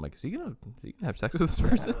comforting. I'm like, is he gonna have sex with this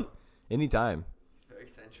person? Anytime. He's very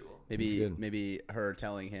sensual. Maybe good. maybe her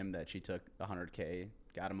telling him that she took $100K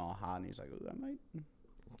got him all hot, and he's like, "Ooh, I might."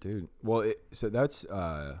 Dude. Well, so that's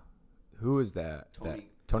who is that?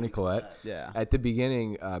 Toni Collette. Yeah. At the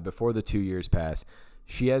beginning, before the 2 years pass,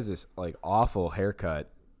 she has this like awful haircut,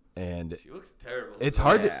 and She looks terrible. it's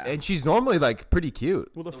hard Yeah. to. And she's normally like pretty cute.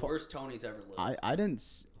 Well, The worst Tony's ever lived. I didn't.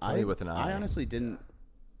 Tony with an I eye. honestly didn't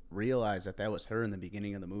realize that was her in the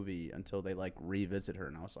beginning of the movie until they like revisit her,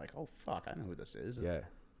 and I was like, "Oh fuck, I know who this is." Yeah.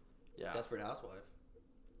 yeah, Desperate Housewife,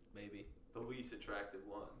 maybe. the least attractive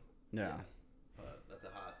one. Yeah. But that's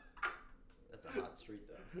a hot street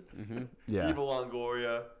though. Mm-hmm. Yeah. Evil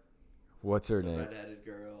Longoria. What's her The name? redheaded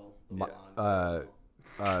girl. The Ma- blonde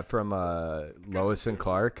girl. From Lois and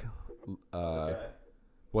Clark. Okay.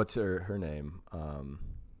 What's her name?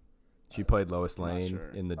 She played Lois not Lane sure.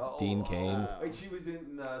 in the Dean Cain. Like she was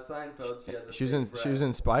in Seinfeld. She had the She was in big she was in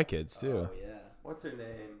breasts. Spy Kids too. Oh yeah. What's her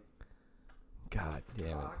name? God damn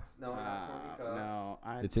it! Cox? No, not Courtney Cox. No,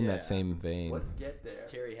 It's in that same vein. Let's get there.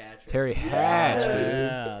 Terry Hatcher. Terry Hatch,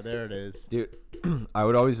 Yeah, there it is. dude. I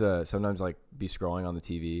would always sometimes like be scrolling on the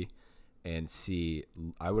TV, and see.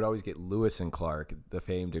 I would always get Lewis and Clark, the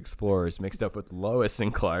famed explorers, mixed up with Lois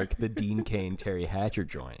and Clark, the Dean Cain Terry Hatcher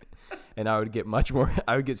joint, and I would get much more.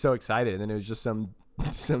 I would get so excited, and then it was just some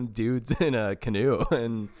dudes in a canoe,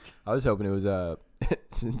 and I was hoping it was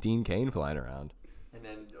Dean Cain flying around, And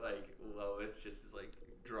then like Lois just is like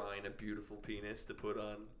drawing a beautiful penis to put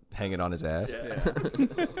on. hanging on his ass. Yeah.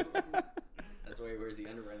 That's why he wears the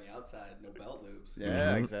underwear on the outside, no belt loops.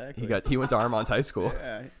 Yeah, Mhm. exactly. He went to Armand's high school.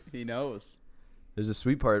 Yeah, he knows. There's a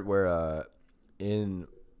sweet part where in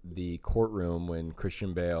the courtroom when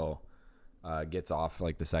Christian Bale gets off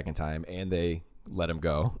like the second time and they let him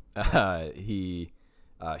go,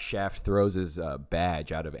 Shaft throws his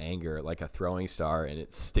badge out of anger like a throwing star and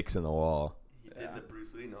it sticks in the wall. He did the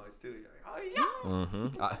Bruce Lee noise too. He's like, oh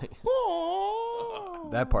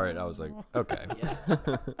yeah. That part I was like, okay. Yeah,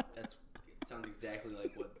 it sounds exactly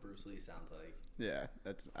like what Bruce Lee sounds like. Yeah,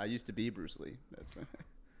 I used to be Bruce Lee. That's when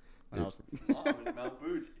I was. Mom was Mount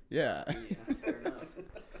Fuji. Yeah. Yeah, fair enough.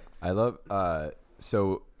 I love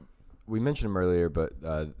so we mentioned him earlier, but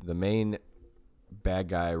the main bad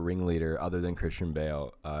guy ringleader other than Christian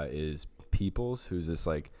Bale is Peoples, who's this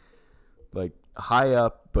like high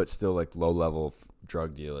up but still like low level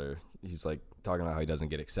drug dealer. He's like talking about how he doesn't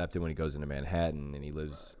get accepted when he goes into Manhattan, and he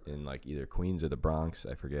lives in like either Queens or the Bronx,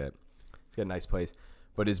 I forget. He's got a nice place,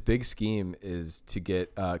 but his big scheme is to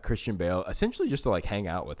get Christian Bale essentially just to like hang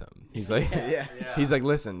out with him. He's like Yeah. he's like,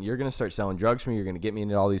 listen, you're gonna start selling drugs for me, you're gonna get me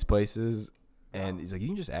into all these places, and he's like, you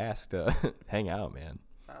can just ask to hang out, man.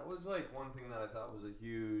 That was like one thing that I thought was a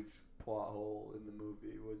huge plot hole in the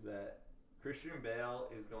movie was that Christian Bale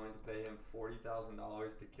is going to pay him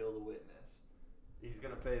 $40,000 to kill the witness. He's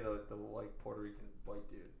gonna pay the white Puerto Rican white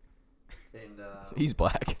dude, and He's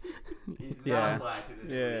black. he's Yeah. not black in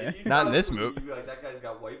this Yeah. movie. If you Not saw in this movie, movie. you'd be like, that guy's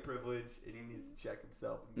got white privilege and he needs to check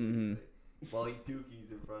himself immediately while he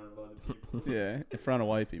dookies in front of other people. Yeah, in front of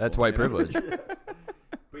white people. That's white you know? privilege. Yes.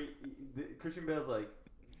 But Christian Bale's like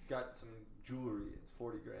got some jewelry. It's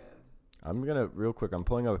 $40,000. I'm gonna real quick. I'm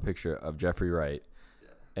pulling up a picture of Jeffrey Wright, Yeah,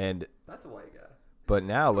 and that's a white guy. but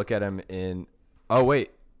now look at him in. Oh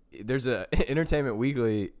wait, there's a Entertainment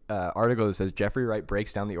Weekly article that says Jeffrey Wright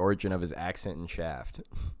breaks down the origin of his accent in Shaft.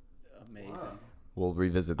 Amazing. Wow. We'll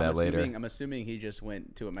revisit that later. I'm assuming he just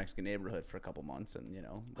went to a Mexican neighborhood for a couple months and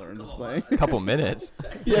learned the slang. A couple minutes.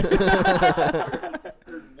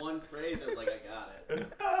 Heard one phrase, I was like, I got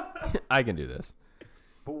it. I can do this.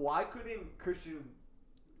 But why couldn't Christian?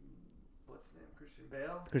 What's his name? Christian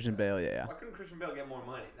Bale. Christian Bale, yeah. Why couldn't Christian Bale get more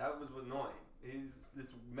money? That was annoying. He's this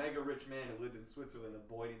mega rich man who lived in Switzerland,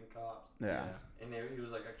 avoiding the cops. Yeah. And he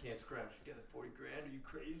was like, "I can't scratch together $40,000. Are you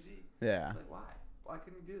crazy?" Yeah. I was like, why? Why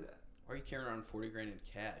couldn't he do that? Why are you carrying around $40,000 in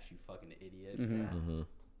cash, you fucking idiot? Mhm. Mm-hmm.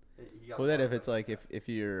 He got Well, then fired if it's by like the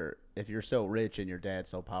if you're so rich and your dad's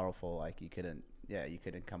so powerful, like you couldn't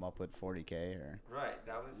come up with 40K or right,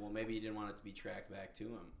 that was Well, maybe he didn't want it to be tracked back to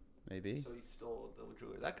him. maybe. so he stole the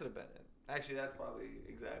jewelry. That could have been it. Actually, that's probably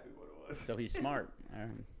exactly what it was. So he's smart.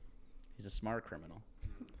 He's a smart criminal.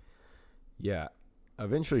 Yeah.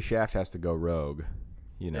 Eventually, Shaft has to go rogue,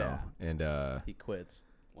 Yeah. and He quits.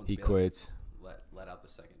 Once He Bale quits. gets Let out the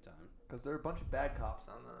second time. Because there are a bunch of bad cops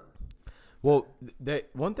on the. well,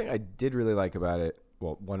 one thing I did really like about it,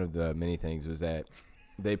 well, one of the many things was that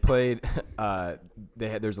they played.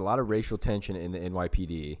 There's a lot of racial tension in the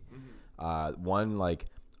NYPD. One like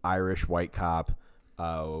Irish white cop,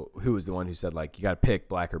 who was the one who said like you got to pick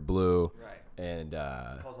black or blue, Right. and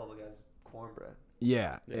Calls all the guys cornbread.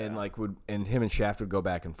 yeah, Yeah. and and him and Shaft would go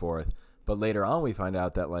back and forth. But later on, we find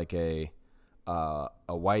out that like a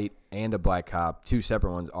white and a black cop, two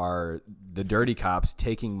separate ones, are the dirty cops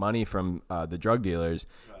taking money from the drug dealers,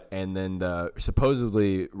 and then the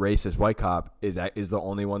supposedly racist white cop is the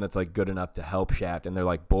only one that's like good enough to help Shaft, and they're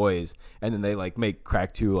like boys, and then they like make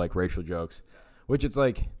crack two like racial jokes, which it's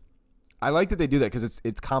like. I like that they do that because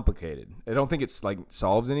it's complicated. I don't think it's like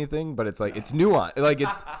solves anything, but it's like it's nuanced. Like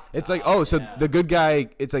it's like the good guy.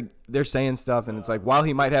 It's like they're saying stuff, and it's like while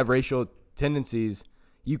he might have racial tendencies,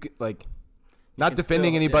 you could like not can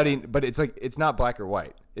defending still- anybody, yeah. but it's like it's not black or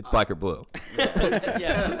white. It's black or blue.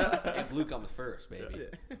 Yeah, and blue comes first, baby.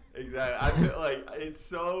 Exactly. I feel like it's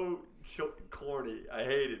so corny. I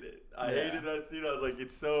hated it. I Yeah. hated that scene. I was like,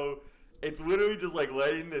 it's literally just like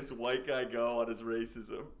letting this white guy go on his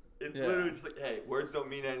racism. It's Yeah. literally just like, hey, words don't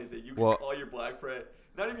mean anything. You can Well- call your black friend,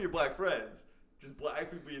 not even your black friends, just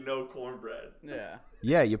black people you know cornbread. Yeah.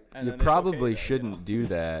 Yeah, you And then it's probably okay then, shouldn't do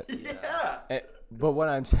that. Yeah. But what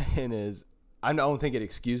I'm saying is, I don't think it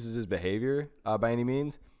excuses his behavior by any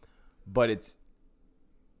means, but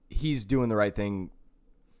he's doing the right thing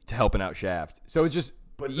to helping out Shaft. So it's just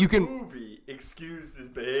But you the can. movie excused his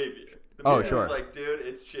behavior. The Oh, man sure. was like, dude,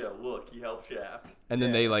 it's chill. Look, he helped Shaft. And then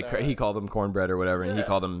Yeah, they it's like alright. he called him cornbread or whatever, and he Yeah.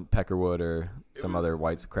 called him Peckerwood or some was- other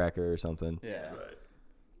white cracker or something. Yeah, Right.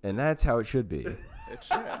 And that's how it should be. it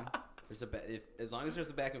should. There's as long as there's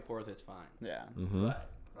a back and forth, it's fine. Yeah, hmm Right.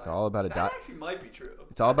 It's all about a That actually might be true.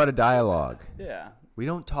 It's all about a dialogue. yeah. We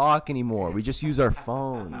don't talk anymore. We just use our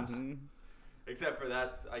phones. Mhm. Except for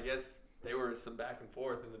I guess there was some back and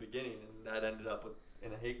forth in the beginning, and that ended up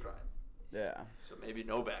in a hate crime. Yeah. So maybe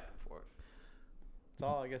no back and forth. It's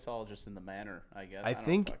all, I guess, all just in the manner. I guess. I don't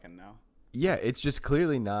think- fucking know. Yeah, it's just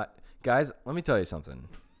clearly not. Guys, let me tell you something.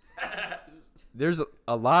 There's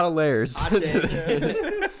a lot of layers Hot to take.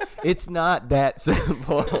 this. It's not that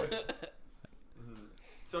simple.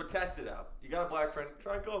 So test it out. You got a black friend,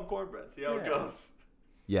 try and call him cornbread. See how it Yeah. goes.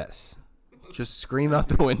 Yes. Just scream out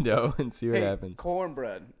the window and see what Hey, happens.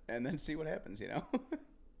 cornbread, and then see what happens. You know.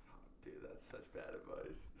 Dude, that's such bad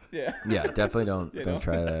advice. yeah. Yeah, definitely don't You don't know?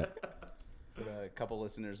 try that. For a couple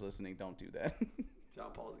listeners listening, don't do that.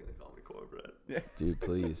 John Paul's gonna call me cornbread. Dude,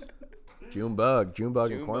 please. Junebug and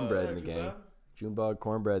Junebug. cornbread in the gang. Junebug,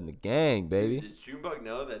 cornbread in the gang, baby. Does Junebug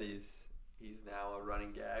know that he's now a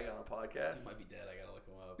running gag on a podcast? He might be dead. I gotta look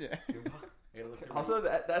him up. yeah. I gotta look him Also,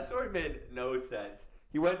 up. that story made no sense.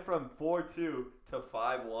 He went from 4'2" to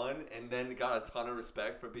 5'1", and then got a ton of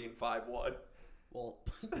respect for being 5'1". Well,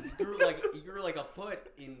 he grew like a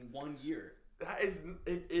foot in 1 year. That is,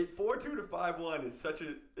 4'2" to 5'1" is such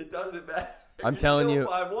a. It doesn't matter. I'm You're telling still you-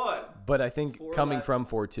 5'1". But I think 4'11". coming from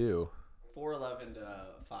 4'2", 4'11" to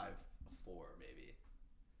 5'4", maybe.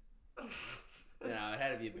 No, it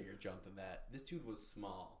had to be a bigger jump than that. This dude was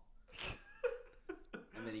small,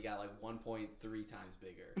 and then he got like 1.3 times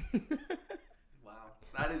bigger. Wow,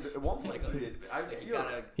 that is 1.3. I Like he feel got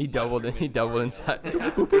like a he doubled mushroom He in doubled Mario. inside.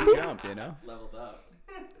 It's a big jump, you know. Leveled up.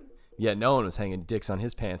 Yeah, no one was hanging dicks on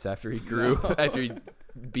his pants after he grew. After he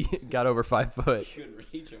got over 5 foot. Couldn't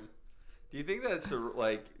reach him. Do you think that's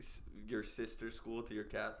like your sister school to your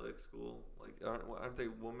Catholic school? Like, aren't they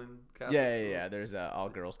woman Catholic Yeah, schools? yeah. There's all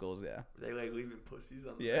girl schools. Yeah. Are they like leaving pussies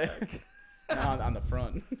on the Yeah. back? No, on the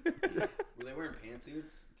front. Were they wearing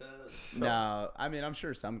pantsuits? No, I mean I'm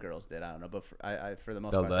sure some girls did. I don't know, but for the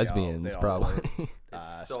most The part, lesbians they all probably. wore,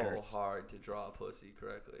 It's so skirts. hard to draw a pussy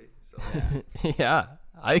correctly. So Yeah,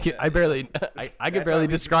 I could barely That's barely why we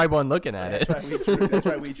describe one looking at it. That's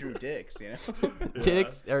why we drew dicks. You know,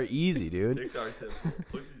 Dicks are easy, dude, dicks are simple.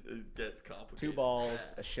 Pussy gets complicated. 2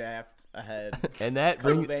 balls, a shaft, a head. and that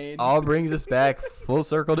Couple veins. all brings us back full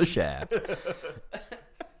circle to Shaft.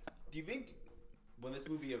 Do you think when this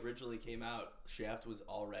movie originally came out, Shaft was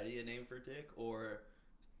already a name for dick, or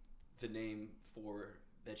the name for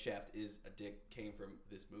that Shaft is a dick came from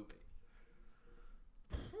this movie?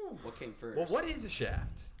 What came first? Well, what is a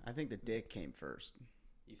shaft? I think the dick came first.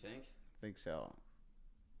 You think? I think so.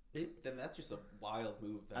 Then that's just a wild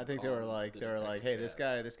move. I think they were like, hey, this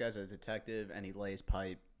guy's a detective and he lays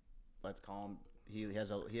pipe. Let's call him. He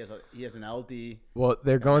has an LD. Well,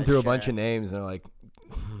 they're going a through a bunch of Shaft. names, and they're like,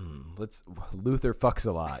 Luther fucks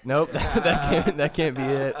a lot. Nope, that can't be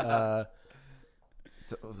it.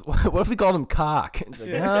 So what if we called him Cock? It's like,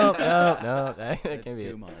 no, that That's can't be too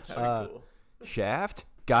it. much. Cool. Shaft?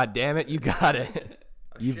 God damn it, you got it.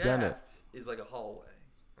 A You've done it. shaft is like a hallway,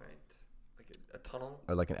 right? Like a tunnel.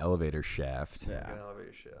 Or like an elevator shaft. Yeah. Like an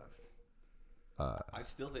elevator shaft.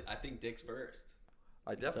 I think dick's first.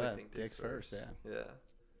 I definitely think Dick's first, Yeah.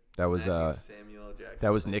 That was Samuel L. Jackson.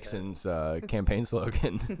 that was in my head. Nixon's campaign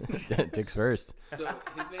slogan. Dick's first. So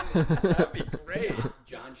his name is That'd be great.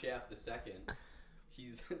 John Shaft II.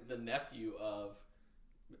 He's the nephew of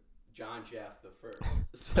John Shaft the First.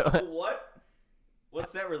 So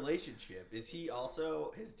what's that relationship? Is he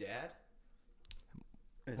also his dad?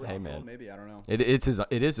 His Hey, uncle, man. maybe I don't know. It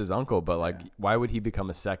is his uncle, but like, why would he become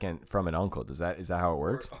a second from an uncle? Is that how it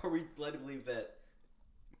works? Or are we led to believe that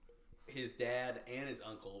his dad and his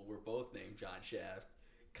uncle were both named John Shaft?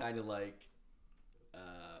 Kind of like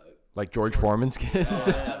Like George Foreman's kids?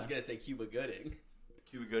 I was gonna say Cuba Gooding.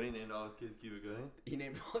 Cuba Gooding named all his kids Cuba Gooding. He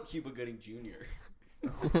named Cuba Gooding Jr. You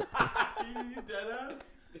deadass?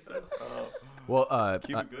 Well,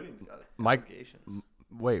 Cuba Gooding's got Mike- allegations.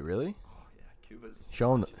 wait, really? Oh yeah, Cuba's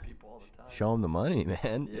Show him punching people all the time. Show him the money,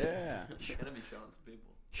 man. Yeah. He's gonna be showing some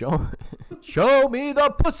people. Show me the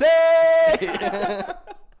pussy.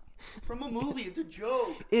 From a movie, it's a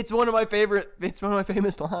joke. It's one of my famous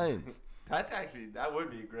lines. That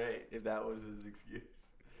would be great if that was his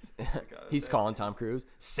excuse. He's calling Tom Cruise.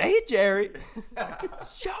 Say it, Jerry.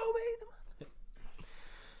 Show me the money.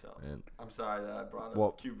 So, Man. I'm sorry that I brought up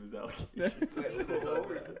Well- Cuba's allegations. What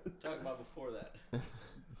were we talking about before that?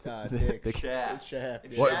 Dicks. Shaft. Shaft.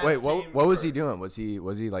 If Yeah. What, Shaft wait, came what was he first. doing? Was he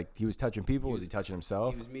like he was touching people? Was he touching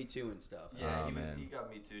himself? He was Me Too and stuff. Yeah, Oh, he man. got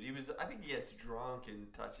me too. He was. I think he gets drunk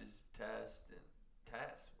and touches Test and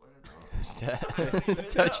Test. What are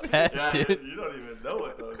those? Touch test, Yeah, dude. you don't even know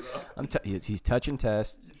what those are. He's touching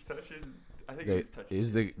tests. He's touching. I think he's touching.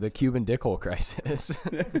 Is the Jesus. Cuban dickhole crisis?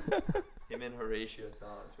 Him and Horatio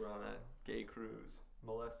Sanz were on a gay cruise,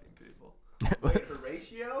 molesting people. Wait,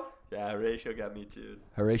 Horatio? Yeah, Horatio got me too.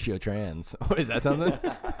 Horatio Trans. What is that something?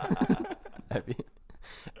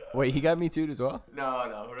 Wait, he got me too as well.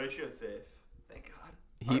 No, Horatio's safe. Thank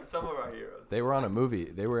God. Some of our heroes. They were on a movie.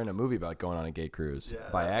 They were in a movie about going on a gay cruise Yeah,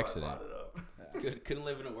 by that's why I accident. brought it up. Couldn't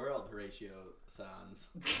live in a world, Horatio Sans.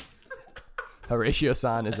 Horatio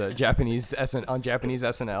San is a Japanese on Japanese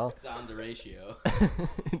SNL. Sans Horatio.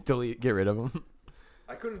 Delete, get rid of him.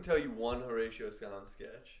 I couldn't tell you one Horatio Sanz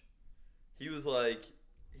sketch. He was like,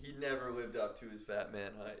 he never lived up to his fat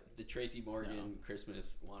man height. The Tracy Morgan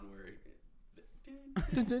Christmas one where.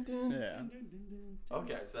 Yeah.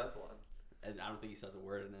 Okay, so that's one. And I don't think he says a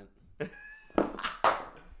word in it.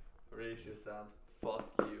 Horatio Sanz, fuck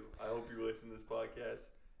you. I hope you listen to this podcast.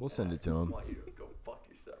 We'll send it to I him. want you to go fuck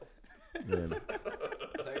yourself. Yeah.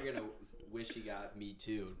 I thought you were gonna wish he got Me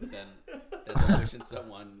Too, but then that's like wishing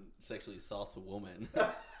someone sexually assaults a woman.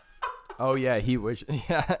 Oh yeah, he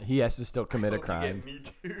has to still commit a Hope you crime. get me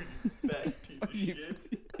too, you fat piece of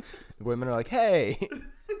shit. Women are like, hey.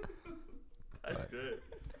 That's Right. good.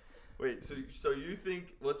 Wait, so you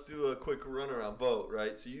think? Let's do a quick runaround vote,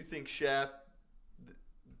 right? So you think Shaft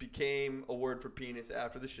became a word for penis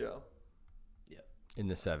after the show? In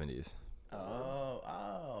the 70s.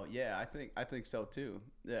 Oh, yeah. I think so too.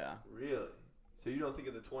 Yeah. Really? So you don't think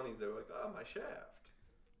in the 20s they were like, oh, my Shaft?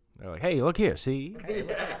 They're like, hey, look here, see?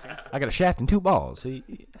 Yeah. I got a shaft and 2 balls, see?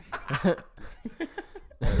 What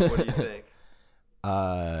do you think?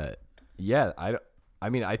 Yeah, I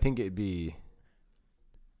mean, I think it'd be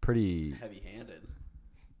pretty Heavy-handed.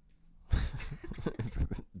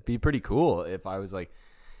 pretty cool if I was like,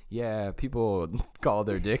 yeah, people call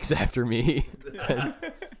their dicks after me. That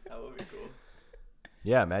would be cool.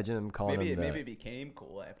 Yeah, imagine them calling Maybe him that. maybe it became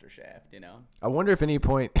cool after Shaft. You know. I wonder if any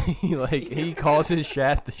point he calls his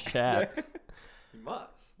shaft the shaft. He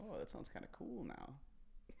must. Oh, that sounds kind of cool now.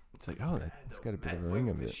 It's like, oh, that's got a bit of a ring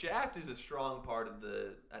of The it. shaft is a strong part of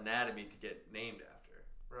the anatomy to get named after,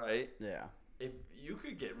 right? Yeah. If you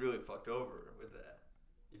could get really fucked over with that,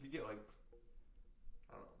 if you get like,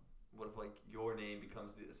 I don't know, what if like your name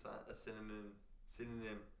becomes a synonym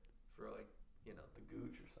for like, you know, the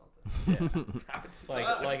gooch or something? Yeah. That would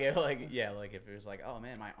suck. like if it was like, oh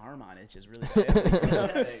man, my arm on it's just really bad.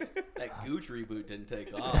 That Gooch reboot didn't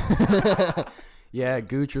take off. Yeah,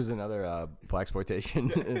 Gooch was another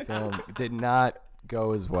blaxploitation film. Did not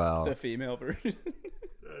go as well. The female version.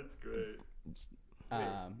 That's great.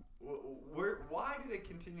 Why do they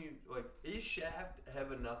continue? Like, is Shaft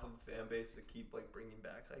have enough of a fan base to keep like bringing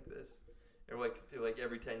back like this, or like do like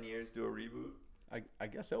every 10 years do a reboot? I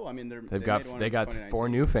guess so. I mean, They got 4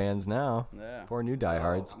 new fans now. Yeah. 4 new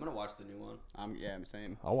diehards. I'm gonna watch the new one. I'm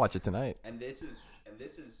same. I'll watch it tonight. And this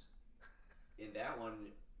is in that one.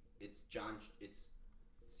 It's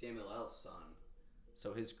Samuel L's son,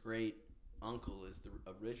 so his great uncle is the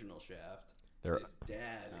original Shaft. They're- His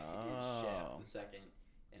dad is Shaft the second,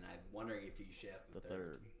 and I'm wondering if he's Shaft the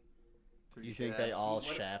third. You think they all What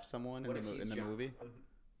if- shaft someone what in if the he's in the John? movie?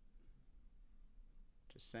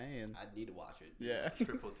 Just saying. I'd need to watch it. Yeah.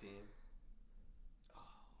 Triple team.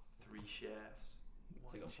 3 shafts. It's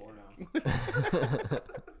one like a porno. shaft.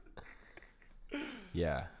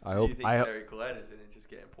 Yeah, I Do hope. you think Terry Collette is in it just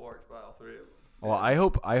getting porked by all 3 of them? Well, I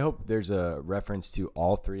hope there's a reference to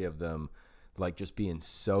all 3 of them, like just being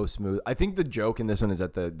so smooth. I think the joke in this one is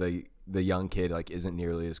that the young kid like isn't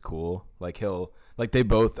nearly as cool. Like they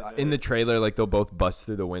both in the trailer, like they'll both bust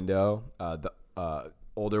through the window. The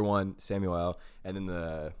older one, Samuel, and then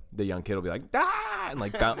the young kid will be like ah and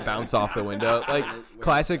like bounce off the window. Like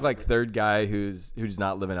classic like third guy who's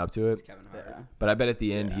not living up to it. It's Kevin Hart. Yeah. But I bet at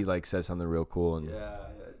the end Yeah. he like says something real cool and Yeah,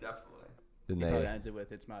 definitely. then He probably they ends it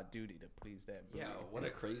with, "It's my duty to please that booty." Yeah, what a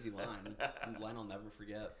crazy line. Line I'll never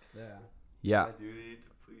forget. Yeah. yeah. My duty to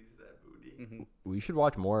please that booty. We should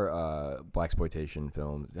watch more blaxploitation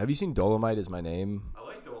films. Have you seen Dolomite Is My Name? I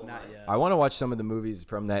like Dolomite. Not yet. I want to watch some of the movies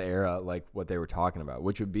from that era, like what they were talking about,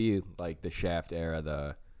 which would be like the Shaft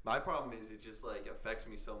era. My problem is it just like affects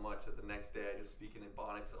me so much that the next day I just speak in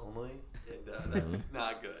Ebonics only, and that's just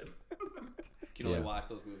not good. You can only Yeah. watch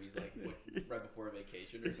those movies like right before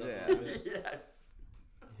vacation or something. Yeah. like that. Yes.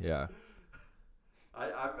 Yeah.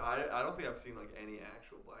 I I don't think I've seen like any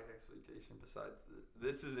actual black exploitation besides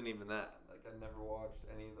this. Isn't even that. Like I never watched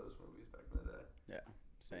any of those movies back in the day. Yeah,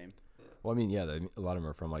 same. Well, I mean, yeah, a lot of them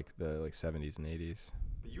are from like the 70s and 80s.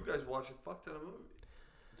 But you guys watch a fuck ton of movies.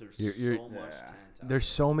 There's You're- so much talent. out There's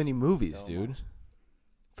so many movies, So dude. much.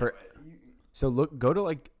 For You so go to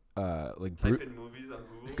like type in movies on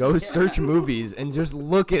Google. go search movies and just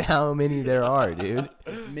look at how many there are, dude.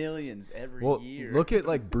 There's millions every Well, year. look at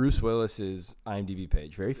like Bruce Willis's IMDb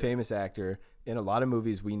page. Very famous actor in a lot of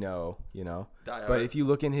movies we know, you know. Die But Hard. if you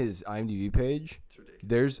look in his IMDb page, It's ridiculous.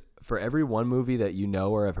 there's for every one movie that you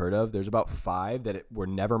know or have heard of, there's about 5 that were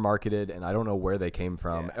never marketed, and I don't know where they came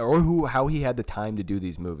from or how he had the time to do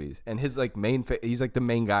these movies. And his like he's like the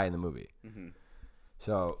main guy in the movie. Mm-hmm.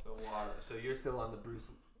 So So you're still on the Bruce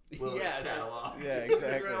Willis Yeah, so- catalog. Yeah, So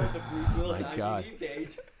exactly. around with the Bruce Willis My IMDb God.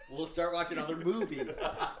 page, we'll start watching other movies.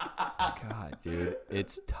 God, dude,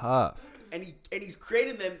 it's tough. And he's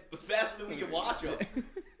created them faster than we can watch them.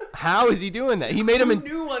 How is he doing that? He made them Two in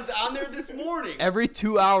new ones on there this morning. every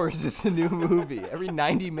 2 hours is a new movie. Every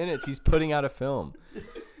 90 minutes he's putting out a film.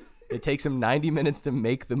 It takes him 90 minutes to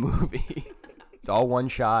make the movie. It's all one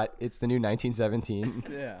shot. It's the new 1917.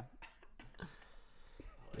 Yeah.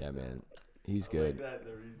 Yeah, man. He's I good. like that.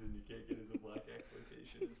 The reason you can't get into black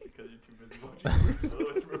exploitation is because you're too busy watching Bruce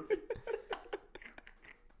Willis movies.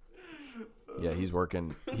 Yeah, he's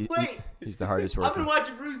working. Wait, He's the hardest I've been worker.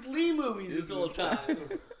 watching Bruce Lee movies this whole time.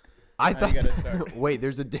 I Now thought. you gotta start. Wait,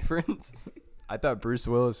 there's a difference. I thought Bruce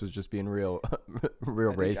Willis was just being real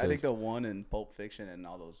racist. I think the one in Pulp Fiction and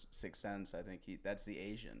all those Sixth Sense, I think that's the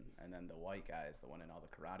Asian, and then the white guy is the one in all the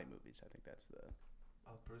karate movies. I think that's the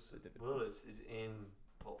Oh, Bruce Willis is in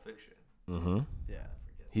Pulp Fiction. Mm-hmm. yeah.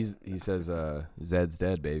 He says Zed's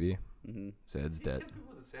dead, baby. Mm-hmm. Zed's Did he dead. kill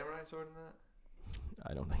people with a samurai sword in that?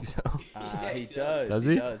 I don't think so. Yeah, he he does. does.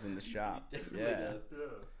 He he? does in the shop. He definitely Yeah. does.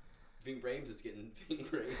 Ving Rhames is getting Ving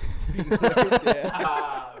Rhames. Yeah.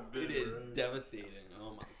 Ah, It is devastating.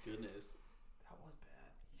 Oh my goodness. That was bad.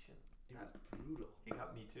 He shouldn't. It was brutal. He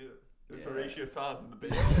got me too. There's Yeah. Horatio Sanz in the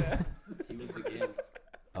band. He was the Gims.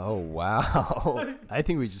 Oh wow! I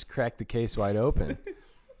think we just cracked the case wide open.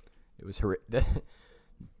 It was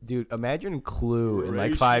dude. Imagine Clue in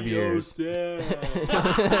like 5 years.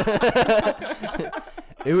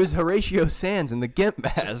 It was Horatio Sands in the Gimp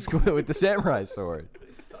mask with the samurai sword.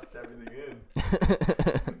 He sucks everything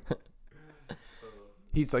in.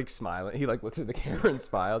 He's like smiling. He like looks at the camera and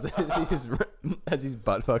smiles as he's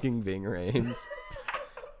butt fucking Ving Rhames.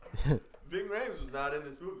 Ving Rhames was not in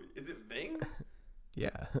this movie. Is it Ving? Yeah,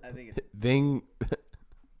 I think it's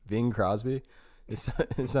Ving Crosby is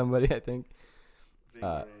somebody I think. Ving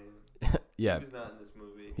Uh, Rhames. Yeah, He was not in this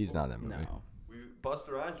movie. he's not in that movie. no.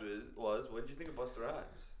 Busta Rhymes was. What did you think of Busta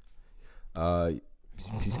Rhymes?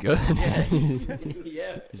 He's good.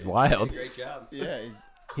 Yeah. He's wild. Did a great job. Yeah,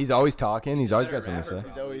 He's always talking. He's always got Better something to rapper,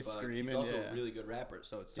 say. He's always probably, but screaming, He's also yeah. a really good rapper,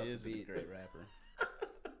 so it's tough he is to a beat. great rapper.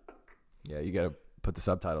 Yeah, you gotta put the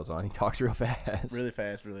subtitles on. He talks real fast. Really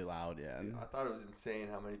fast, really loud. Yeah. I thought it was insane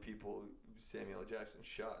how many people Samuel L. Jackson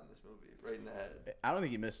shot in this movie, right in the head. I don't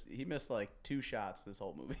think he missed like 2 shots this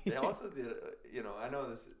whole movie. They also did, I know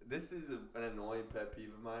this is an annoying pet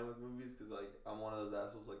peeve of mine with movies because like I'm one of those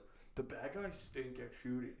assholes like the bad guys stink at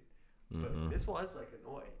shooting, but Mhm. this was like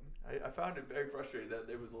annoying. I found it very frustrating that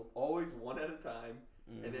there was always one at a time,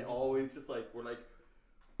 and they always just like were like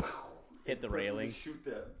pow, Hit and the person would railings. just shoot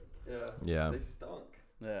them. Yeah, Yeah. they stunk.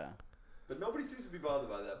 Yeah. But nobody seems to be bothered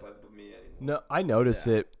by that, but me anymore. No, I notice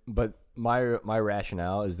Yeah. it, but my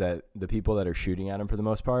rationale is that the people that are shooting at him for the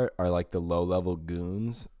most part are like the low level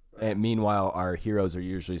goons, and meanwhile our heroes are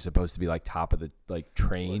usually supposed to be like top of the like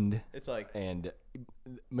trained. It's like And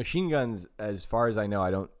machine guns, as far as I know,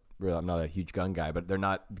 I'm not a huge gun guy, but they're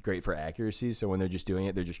not great for accuracy. So when they're just doing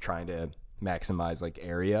it, they're just trying to maximize like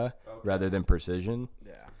area rather than precision.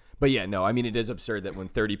 yeah. But yeah, no, I mean it is absurd that when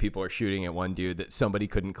 30 people are shooting at one dude that somebody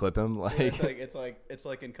couldn't clip him. Like, It's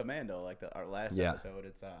like in Commando, like our last Yeah. episode.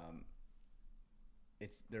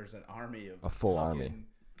 There's an army of A full fucking- army.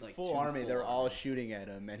 Like full two army. full They're all armies. shooting at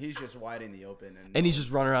him, and he's just wide in the open, and he's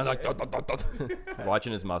just running around like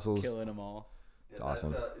watching his muscles. killing them all. Yeah, It's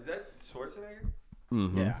awesome. Is that Schwarzenegger?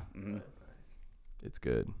 Mhm. Yeah. Mm-hmm. It's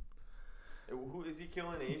good. Who is he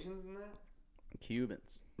killing Asians in that?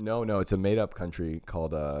 Cubans. No, it's a made up country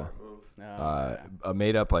called Smart move. Yeah. a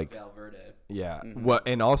made up like Valverde. yeah. Mhm. What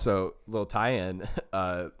and also little tie-in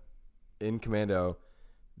in Commando,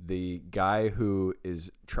 the guy who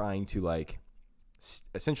is trying to like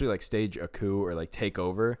essentially like stage a coup or like take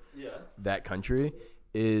over Yeah. that country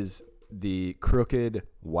is the crooked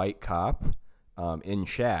white cop in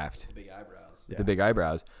Shaft. The big eyebrows. with the big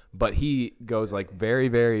eyebrows, but he goes like very,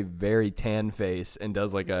 very, very tan face and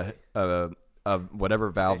does like a whatever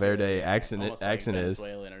Valverde accent Almost like accent is.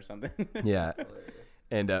 Venezuelan or something. Yeah,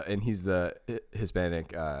 and he's the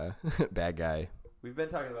Hispanic bad guy. We've been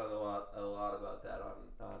talking about a lot about that on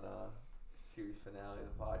series finale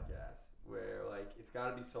of the podcast, where like it's got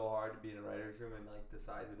to be so hard to be in a writer's room and like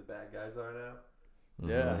decide who the bad guys are now.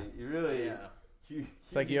 Yeah. Like, you really. Yeah.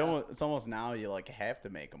 It's like it's almost now you like have to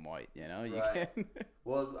make them white, you know? You Right. can't.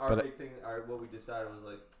 Well, our But big thing, what we decided was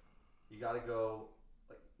like, you got to go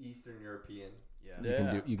like Eastern European. Yeah. You can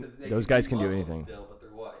Yeah. do 'Cause they those can guys be can do Muslim anything. still, but they're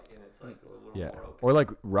white, and it's like a little Yeah, more okay. or like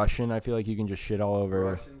Russian. I feel like you can just shit all over.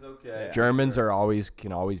 Russians, okay. Yeah. Germans Sure.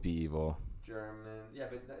 can always be evil. Germans, yeah,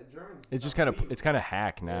 but Germans. It's just not kind of believable.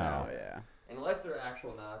 hack now. Oh, yeah. Unless they're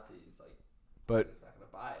actual Nazis, like, But I'm just not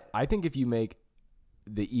gonna buy it. I think if you make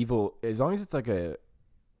the evil, as long as it's like a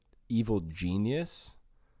evil genius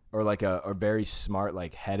or like a very smart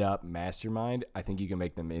like head up mastermind, I think you can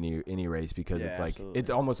make them any race because Yeah, it's like absolutely. it's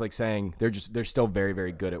almost like saying they're still very,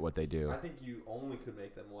 very good at what they do. I think you only could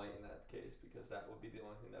make them white in that case because that would be the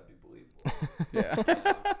only thing that'd be believable.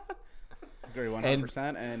 Yeah. Agree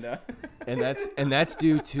 100%. And And that's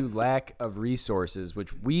due to lack of resources, which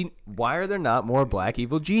why are there not more black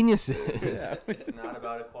evil geniuses? It's not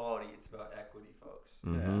about equality. It's about equity, folks.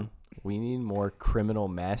 Mhm. We need more criminal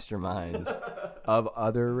masterminds of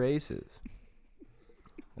other races.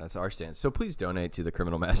 That's our stance. So please donate to the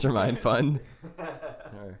Criminal Mastermind Fund.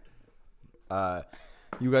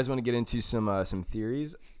 You guys want to get into some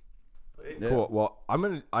theories? Cool. Well,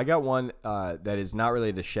 I got one that is not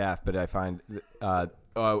related to Shaft, but I find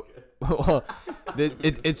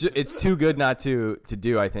it's too good not to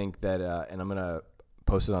do. I think that, and I'm gonna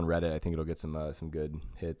post it on Reddit. I think it'll get some good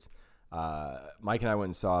hits. Mike and I went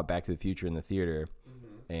and saw Back to the Future in the theater,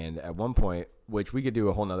 and at one point, which we could do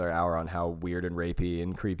a whole nother hour on how weird and rapey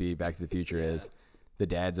and creepy Back to the Future is. The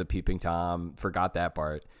dad's a peeping Tom. Forgot that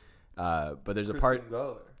part. But there's a part.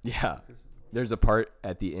 Yeah. There's a part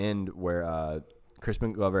at the end where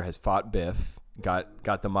Crispin Glover has fought Biff,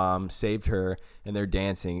 got the mom, saved her, and they're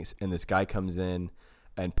dancing, and this guy comes in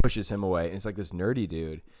and pushes him away. And it's like this nerdy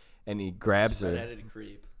dude, and he grabs her. Redheaded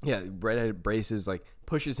creep. Yeah, redheaded braces, like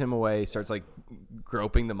pushes him away, starts like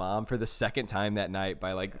groping the mom for the second time that night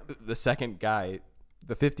by like the second guy,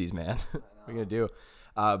 the 50s man. What are you gonna do?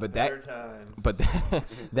 But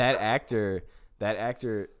that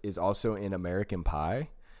actor is also in American Pie.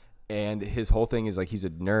 And his whole thing is like he's a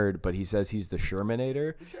nerd, but he says he's the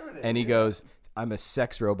Shermanator. And he goes, I'm a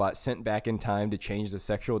sex robot sent back in time to change the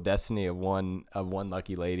sexual destiny of one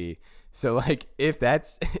lucky lady. So like if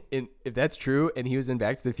that's true and he was in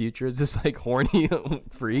Back to the Future as this like horny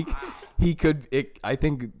freak, I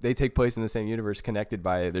think they take place in the same universe connected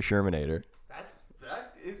by the Shermanator.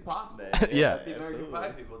 That is possible. Yeah. The American Absolutely. Pie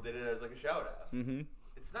people did it as like a shout out. Mm-hmm.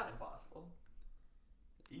 It's not impossible.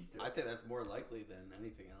 Easter. I'd say that's more likely than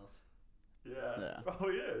anything else. Yeah.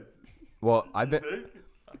 Probably is. Well, I bet Think?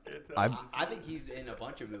 I can't tell. I think he's in a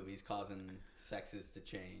bunch of movies causing sexes to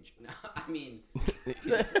change. I mean,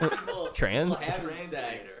 people Trans? having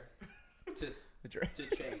sex Translator.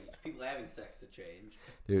 to change. People having sex to change.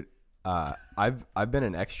 dude. I've been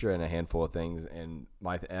an extra in a handful of things, and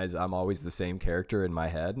as I'm always the same character in my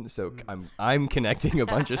head, so I'm connecting a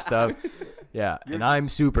bunch of stuff. Yeah, and I'm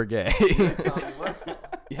super gay. Tommy Westphal.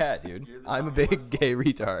 Yeah, dude, You're the I'm a Tommy big Westphal. gay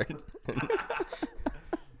retard.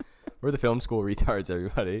 We're the film school retards,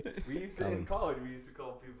 everybody. We used to in college. We used to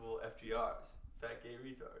call people FGRs, fat gay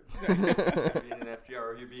retards. You're being an FGR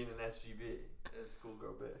or you're being an SGB, a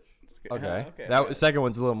schoolgirl bitch. Okay, Okay. that second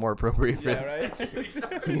one's a little more appropriate for Yeah, this.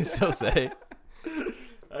 right? You can still say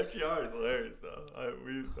FGR is hilarious though. That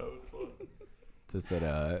was fun. it's at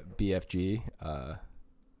BFG. I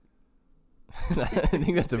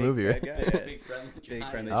think that's a Big movie, fat right? guy, yeah. Big friendly Big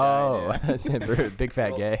giant. friendly Oh, giant, that's it for big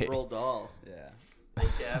fat gay. Roll doll. yeah.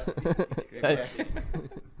 Yeah.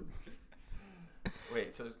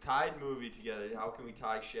 Wait, so tied movie together. How can we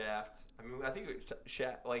tie Shaft? I mean, I think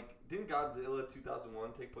Shaft. Like, Didn't Godzilla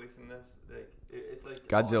 2001 take place in this? Like, it's like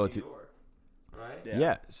Godzilla all in two- New York, right? Yeah.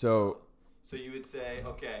 Yeah. So so you would say,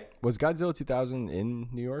 okay, was Godzilla 2000 in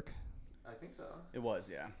New York? I think so. It was,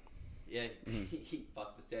 yeah. Yeah, he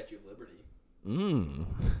fucked the Statue of Liberty.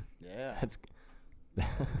 Yeah. That's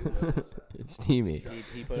knows? it's steamy.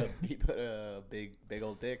 He put a big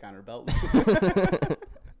old dick on her belt.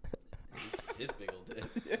 His big old dick.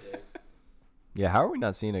 Yeah, how are we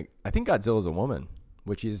not seeing it? I think Godzilla's a woman,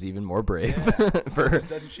 which is even more brave. For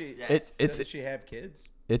Doesn't she? Yes. Doesn't she have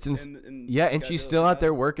kids? it's in, in yeah, and she's Godzilla still out there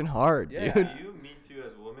 2000? working hard, Yeah. dude. You, Me Too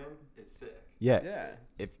as a woman, it's sick. Yeah. Yeah.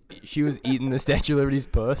 If she was eating the Statue of Liberty's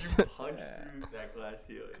puss, Punch Yeah. through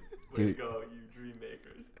Way Dude. to go, you dream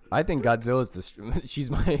makers. I think Godzilla's she's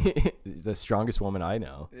the strongest woman I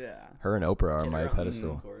know. Yeah. Her and Oprah are Get my her on the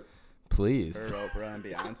pedestal. court. Please. Her, Oprah, and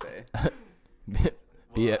Beyonce.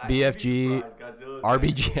 B- I'd be BFG, surprised. Godzilla's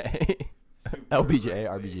RBJ, super LBJ,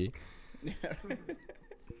 rugby. RBG.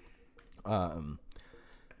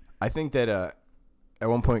 I think that at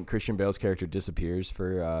one point Christian Bale's character disappears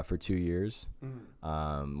for 2 years.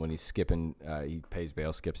 When he's skipping, he pays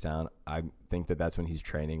bail, skips down. I think that's when he's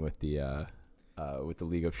training with the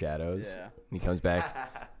League of Shadows. Yeah. And he comes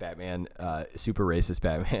back, Batman, super racist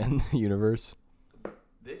Batman universe.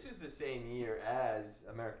 This is the same year as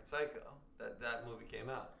American Psycho. That movie came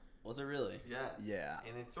out. Was it really? Yes. Yeah.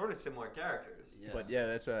 And it's sort of similar characters. Yes. But yeah,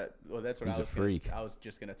 that's what He's I a was freak. I was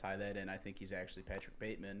just gonna tie that in. I think he's actually Patrick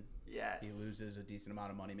Bateman. Yes. He loses a decent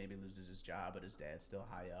amount of money, maybe loses his job, but his dad's still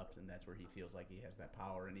high up, and that's where he feels like he has that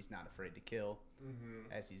power, and he's not afraid to kill,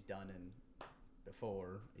 as he's done in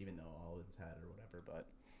before, even though all in his head or whatever. But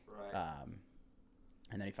Right.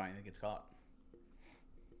 and then he finally gets caught.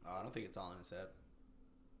 Oh, I don't think it's all in his head.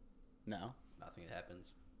 No, Nothing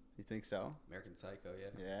happens. you think so? American Psycho,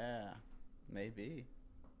 yeah. Yeah, maybe.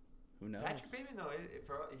 Who knows? Patrick Bateman, though,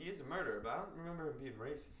 he is a murderer, but I don't remember him being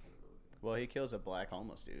racist in the movie. Well, he kills a black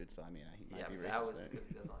homeless dude, so I mean, he might be but that was racist there. because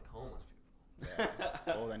he doesn't like homeless people.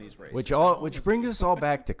 Yeah. Well, then he's racist. Which brings us all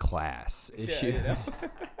back to class issues, you know?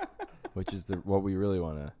 which is what we really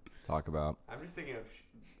want to talk about. I'm just thinking of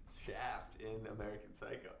Shaft in American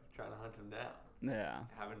Psycho, trying to hunt him down, Yeah.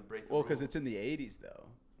 having to break the Well, because it's in rules. the 80s, though.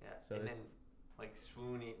 Yeah. so and it's- then like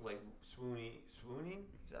swooning, swooning.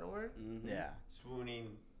 Is that a word? Mhm. Yeah.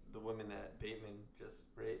 Swooning the women that Bateman just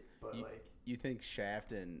raped, but like You think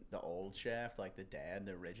Shaft and the old Shaft, like the dad,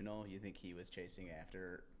 the original, you think he was chasing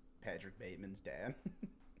after Patrick Bateman's dad?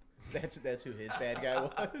 that's who his bad guy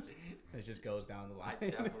was. It just goes down the I line.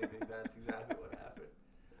 definitely think that's exactly what happened.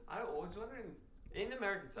 I was wondering in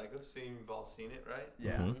American Psycho, so you've all seen it, right?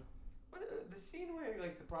 Yeah. Mhm. What, the scene where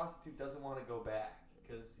like the prostitute doesn't want to go back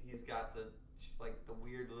because he's got the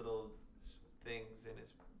weird little things in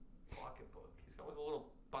his pocketbook. He's got like a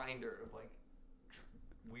little binder of like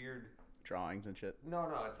weird. Drawings and shit. No,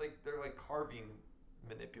 it's like they're like carving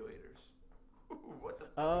manipulators. What the?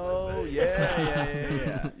 fuck Oh was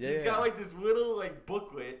that? yeah. He's got like this little like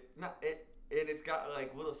booklet, and it's got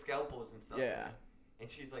like little scalpels and stuff. in Yeah. it. And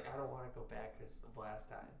she's like, I don't want to go back because of last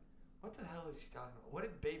time. What the hell is she talking about? What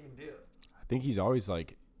did Bateman do? I think he's always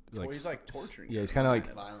like he's like torturing. yeah, her. he's kind of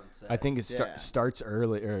like Violent sex. I think it Yeah. starts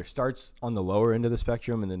early or starts on the lower end of the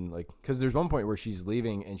spectrum, and then like because there's one point where she's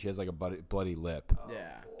leaving and she has like a bloody lip,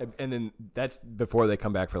 Yeah. and then that's before they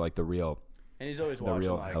come back for like the real And he's always the watching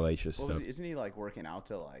real like hellacious what was stuff. he, isn't he like working out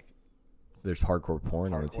to like There's hardcore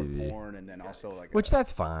porn on the hardcore TV, porn and then also like which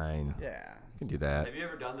that's fine. yeah. You can do that. Have you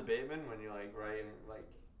ever done the Bateman when you're like writing like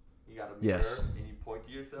you got a mirror Yes. and you point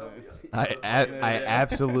to yourself? Yeah. You're like, I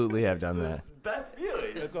absolutely have done It's that. the best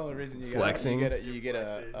feeling. That's the only reason you Flexing. you get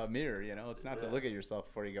a mirror, you know. It's not to Yeah. look at yourself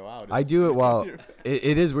before you go out. I It's- do it while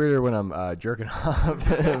it is weirder when I'm jerking off,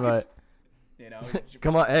 but you know.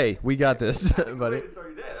 come on, hey, we got this, That's a good way buddy. to start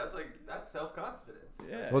your day. That's self confidence.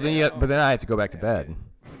 Yeah. Well, then but then I have to go back to bed.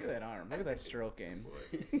 Look at that arm. Look at that stroke game.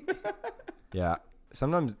 Yeah.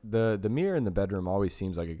 Sometimes the mirror in the bedroom always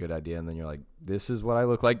seems like a good idea, and then you're like, "This is what I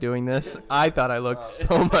look like doing this." I thought I looked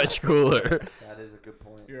so much cooler. That is a good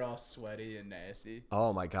point. You're all sweaty and nasty.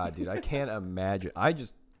 Oh my god, dude! I can't imagine. I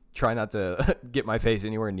just try not to get my face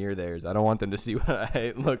anywhere near theirs. I don't want them to see what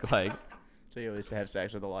I look like. So you always have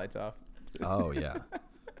sex with the lights off. Oh yeah.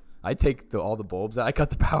 I take all the bulbs out. I cut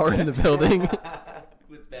the power in the building.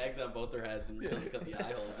 With bags on both their heads and doesn't cut the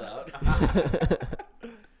eye holes out.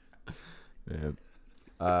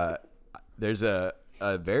 Yeah. There's a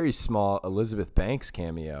very small Elizabeth Banks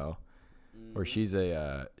cameo where she's at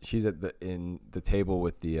the table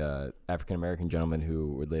with the African American gentleman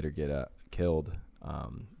who would later get killed.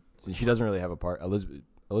 So she doesn't really have a part.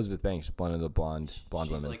 Elizabeth Banks, one of the blonde She's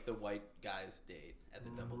women. like the white guy's date at the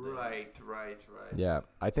double date. Right. Yeah,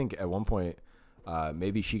 I think at one point,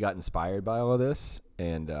 maybe she got inspired by all of this,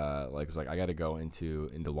 and was like, I got to go into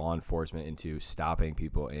law enforcement, into stopping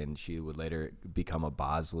people, and she would later become a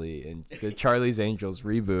Bosley in the Charlie's Angels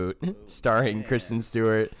reboot, starring man. Kristen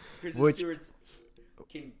Stewart, Kristen Which- Stewart's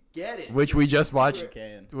can get it. which we just watched.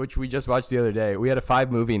 Can. Which we just watched the other day. We had a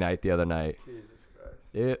 5 movie night the other night. Jesus Christ.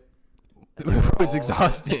 It were was all-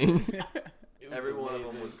 exhausting. It was Every one of them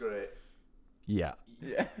amazing. was great. Yeah,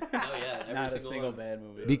 Yeah. Oh yeah, every Not a single one. bad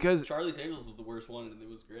movie. because Charlie's Angels was the worst one, and it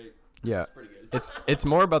was great. yeah, It's pretty good. it's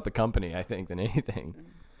more about the company, I think, than anything.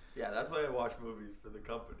 Yeah, that's why I watch movies for the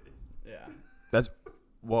company. Yeah. That's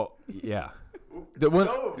well, yeah. The one,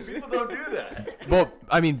 No, people don't do that. well,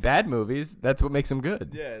 I mean, bad movies. That's what makes them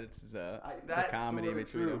good. Yeah, it's the That's comedy sort of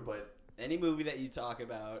between true, them. but Any movie that you talk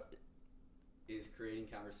about is creating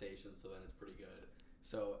conversation, so then it's pretty good.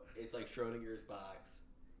 So it's like Schrodinger's box.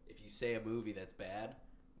 If you say a movie that's bad,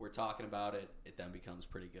 we're talking about it. It then becomes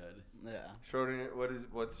pretty good. Yeah. Schrodinger,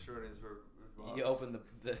 what's Schrodinger's box? You open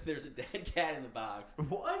the there's a dead cat in the box,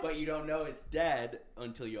 What? but you don't know it's dead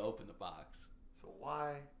until you open the box. So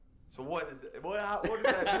why? So what is it? What does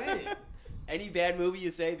that mean? Any bad movie you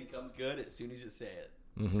say becomes good as soon as you say it.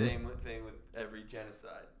 Mhm. Same thing with every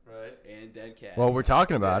genocide, right? And dead cat. Well, we're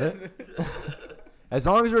talking about it. As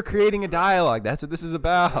long as we're creating a dialogue, that's what this is That's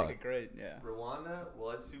about. a great, yeah. Rwanda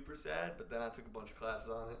was super sad, but then I took a bunch of classes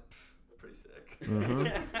on it. Pretty sick.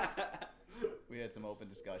 We had some open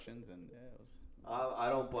discussions, and yeah, it was. I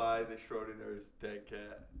don't buy the Schrodinger's dead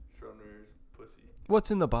cat. Schrodinger's pussy. What's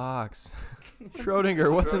in the box?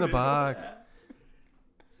 Schrodinger, what's in the Schrodinger's box? cat.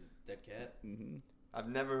 It's a dead cat. Mm-hmm. I've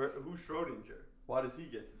never heard. Who's Schrodinger? Why does he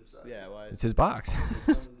get to decide? Yeah, why? It's his box.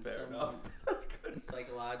 Some, Fair some enough. That's good.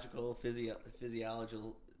 psychological,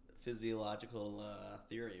 physiological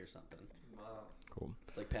theory or something. Wow. Cool.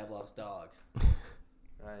 It's like Pavlov's dog.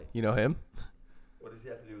 Right. You know him? What does he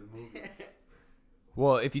have to do with movies?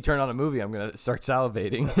 Well, if you turn on a movie, I'm gonna start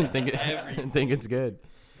salivating and think it's good.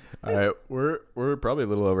 All right, we're probably a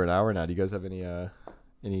little over an hour now. Do you guys have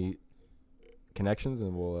any connections,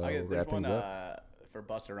 and we'll Okay, there's wrap things one up? for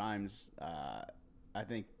Busta Rhymes. I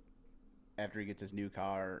think after he gets his new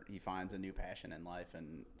car, he finds a new passion in life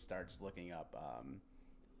and starts looking up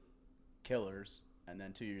killers. And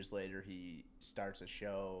then 2 years later, he starts a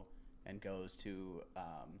show and goes to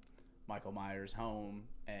Michael Myers' home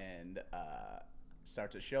and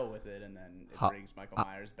starts a show with it. And then it brings Michael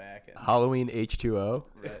Myers back. And, Halloween H2O.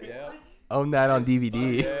 yeah. Own that on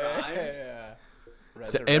DVD. Rhymes? Yeah.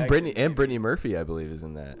 So- and Brittany Resurrection, Brittany Murphy, I believe, is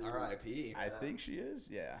in that. R.I.P. I think she is.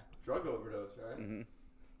 Yeah. Drug overdose, right? Mm-hmm.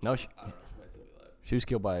 No, I don't know. She might still be alive. she was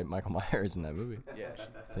killed by Michael Myers in that movie. Yeah.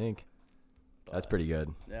 I think that's pretty good.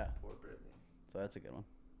 Yeah. Poor Brittany. So that's a good one.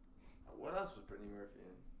 What else was Brittany Murphy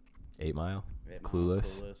in? 8 Mile, We have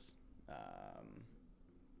Clueless. Clueless.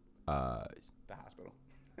 The hospital.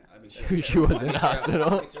 I mean, She was in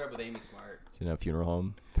hospital. Mix her up with Amy Smart. She's in a funeral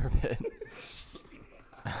home for a bit.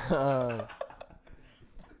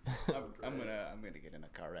 I'm gonna get in a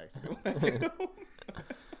car accident.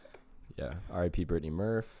 Yeah, R.I.P. Brittany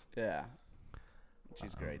Murph. Yeah.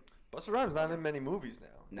 She's great. Busta Rhymes not in many movies now.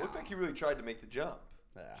 No. Looked like he really tried to make the jump,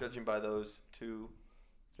 Yeah. judging by those two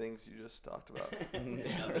things you just talked about.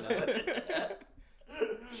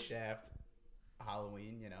 Shaft,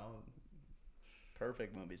 Halloween,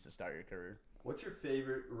 perfect movies to start your career. what's your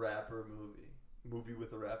favorite rapper movie? Movie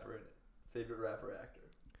with a rapper in it. Favorite rapper actor.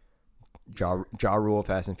 Ja Rule,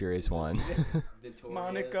 Fast and Furious 1. Notorious.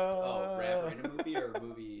 Monica. Oh, rapper in a movie or a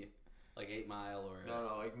movie like 8 Mile or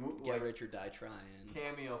No, like Get Rich or Die Trying.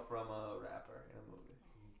 Cameo from a rapper in a movie.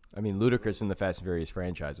 I mean, Ludacris in the Fast and Furious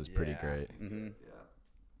franchise was pretty Yeah. great. He's Mhm. good, yeah.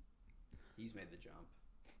 He's made the jump.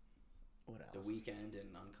 What The else? Weeknd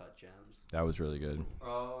and Uncut Gems. That was really good.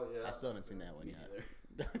 Oh yeah. I still haven't seen that one Me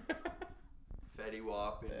yet. neither. Fetty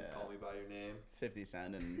Wap and Yeah. Call Me by Your Name. 50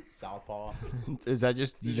 Cent and Southpaw. Is that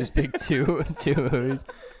just you just picked two movies?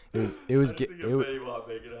 It was Fetty Wap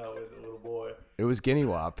making out with a little boy. it was Guinea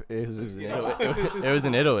Wop. It was in Italy. It was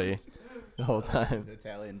in Italy the whole time. His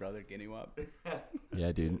Italian brother, Guinea Wop.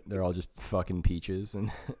 Yeah, dude, they're all just fucking peaches. And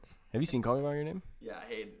have you seen Call Me by Your Name? Yeah, I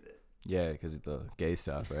hated it. Yeah, because of the gay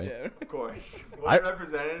stuff, right? Yeah. Of course. What it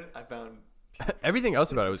represented, I found. Everything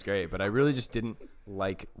else about it was great, but I really just didn't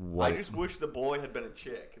like what I just wish the boy had been a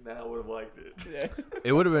chick, and then I would have liked it. Yeah.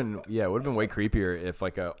 it would have been. Yeah, it would have been way creepier if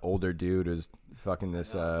like a older dude was fucking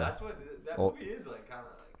this. That's what that well- movie is like, kind of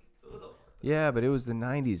like. It's a little fucked up. Yeah, but it was the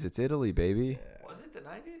 '90s. It's Italy, baby. Was it the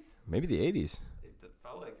 90s? Maybe the '80s. It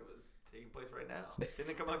felt like it was taking place right now. Didn't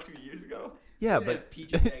it come out 2 years ago? Yeah, Didn't but have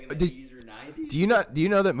peaches back in the did- 80s or 90s. do you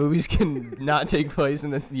know that movies can not take place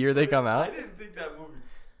in the year they come I out? didn't think that movie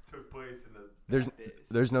took place in the There's back days.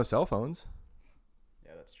 there's no cell phones.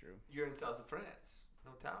 Yeah, that's true. You're in south of France.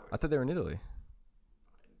 No towers. I thought they were in Italy.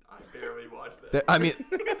 I barely watched that. I mean,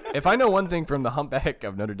 if I know one thing from the Humpback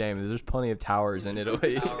of Notre Dame, is there's plenty of towers in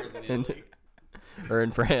Italy, Towers in Italy. or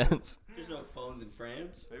in France. There's no phones in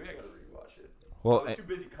France. Maybe I gotta rewatch it. Well, I was too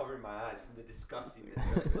busy covering my eyes from the disgustingness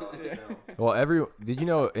that I saw in the film. did you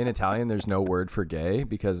know in Italian there's no word for gay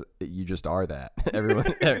because you just are that. Everyone,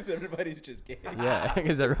 Because everybody's just gay. yeah,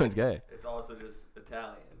 because everyone's gay. It's also just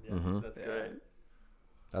Italian. Yes, Mhm. that's Yeah. great.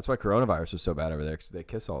 That's why coronavirus was so bad over there because they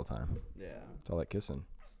kiss all the time. Yeah. It's all that kissing.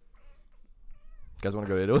 You guys want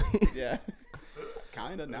to go to Italy? Yeah.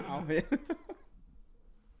 Kinda now.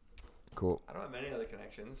 Cool. I don't have many other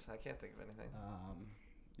connections. I can't think of anything.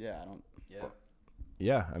 Yeah, I don't. Yeah.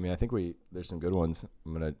 Yeah, I mean, I think there's some good ones.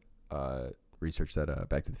 I'm gonna research that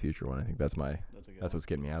Back to the Future one. I think that's That's a good. what's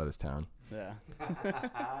getting me out of this town. Yeah.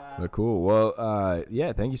 But cool. Well,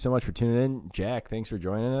 yeah, thank you so much for tuning in. Jack, thanks for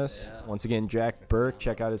joining us. Yeah. Once again, Jack Burke,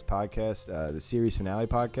 check out his podcast, the Series Finale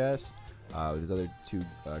podcast, with his other two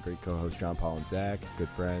great co-hosts, John Paul and Zach, good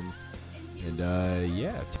friends. And,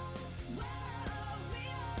 yeah.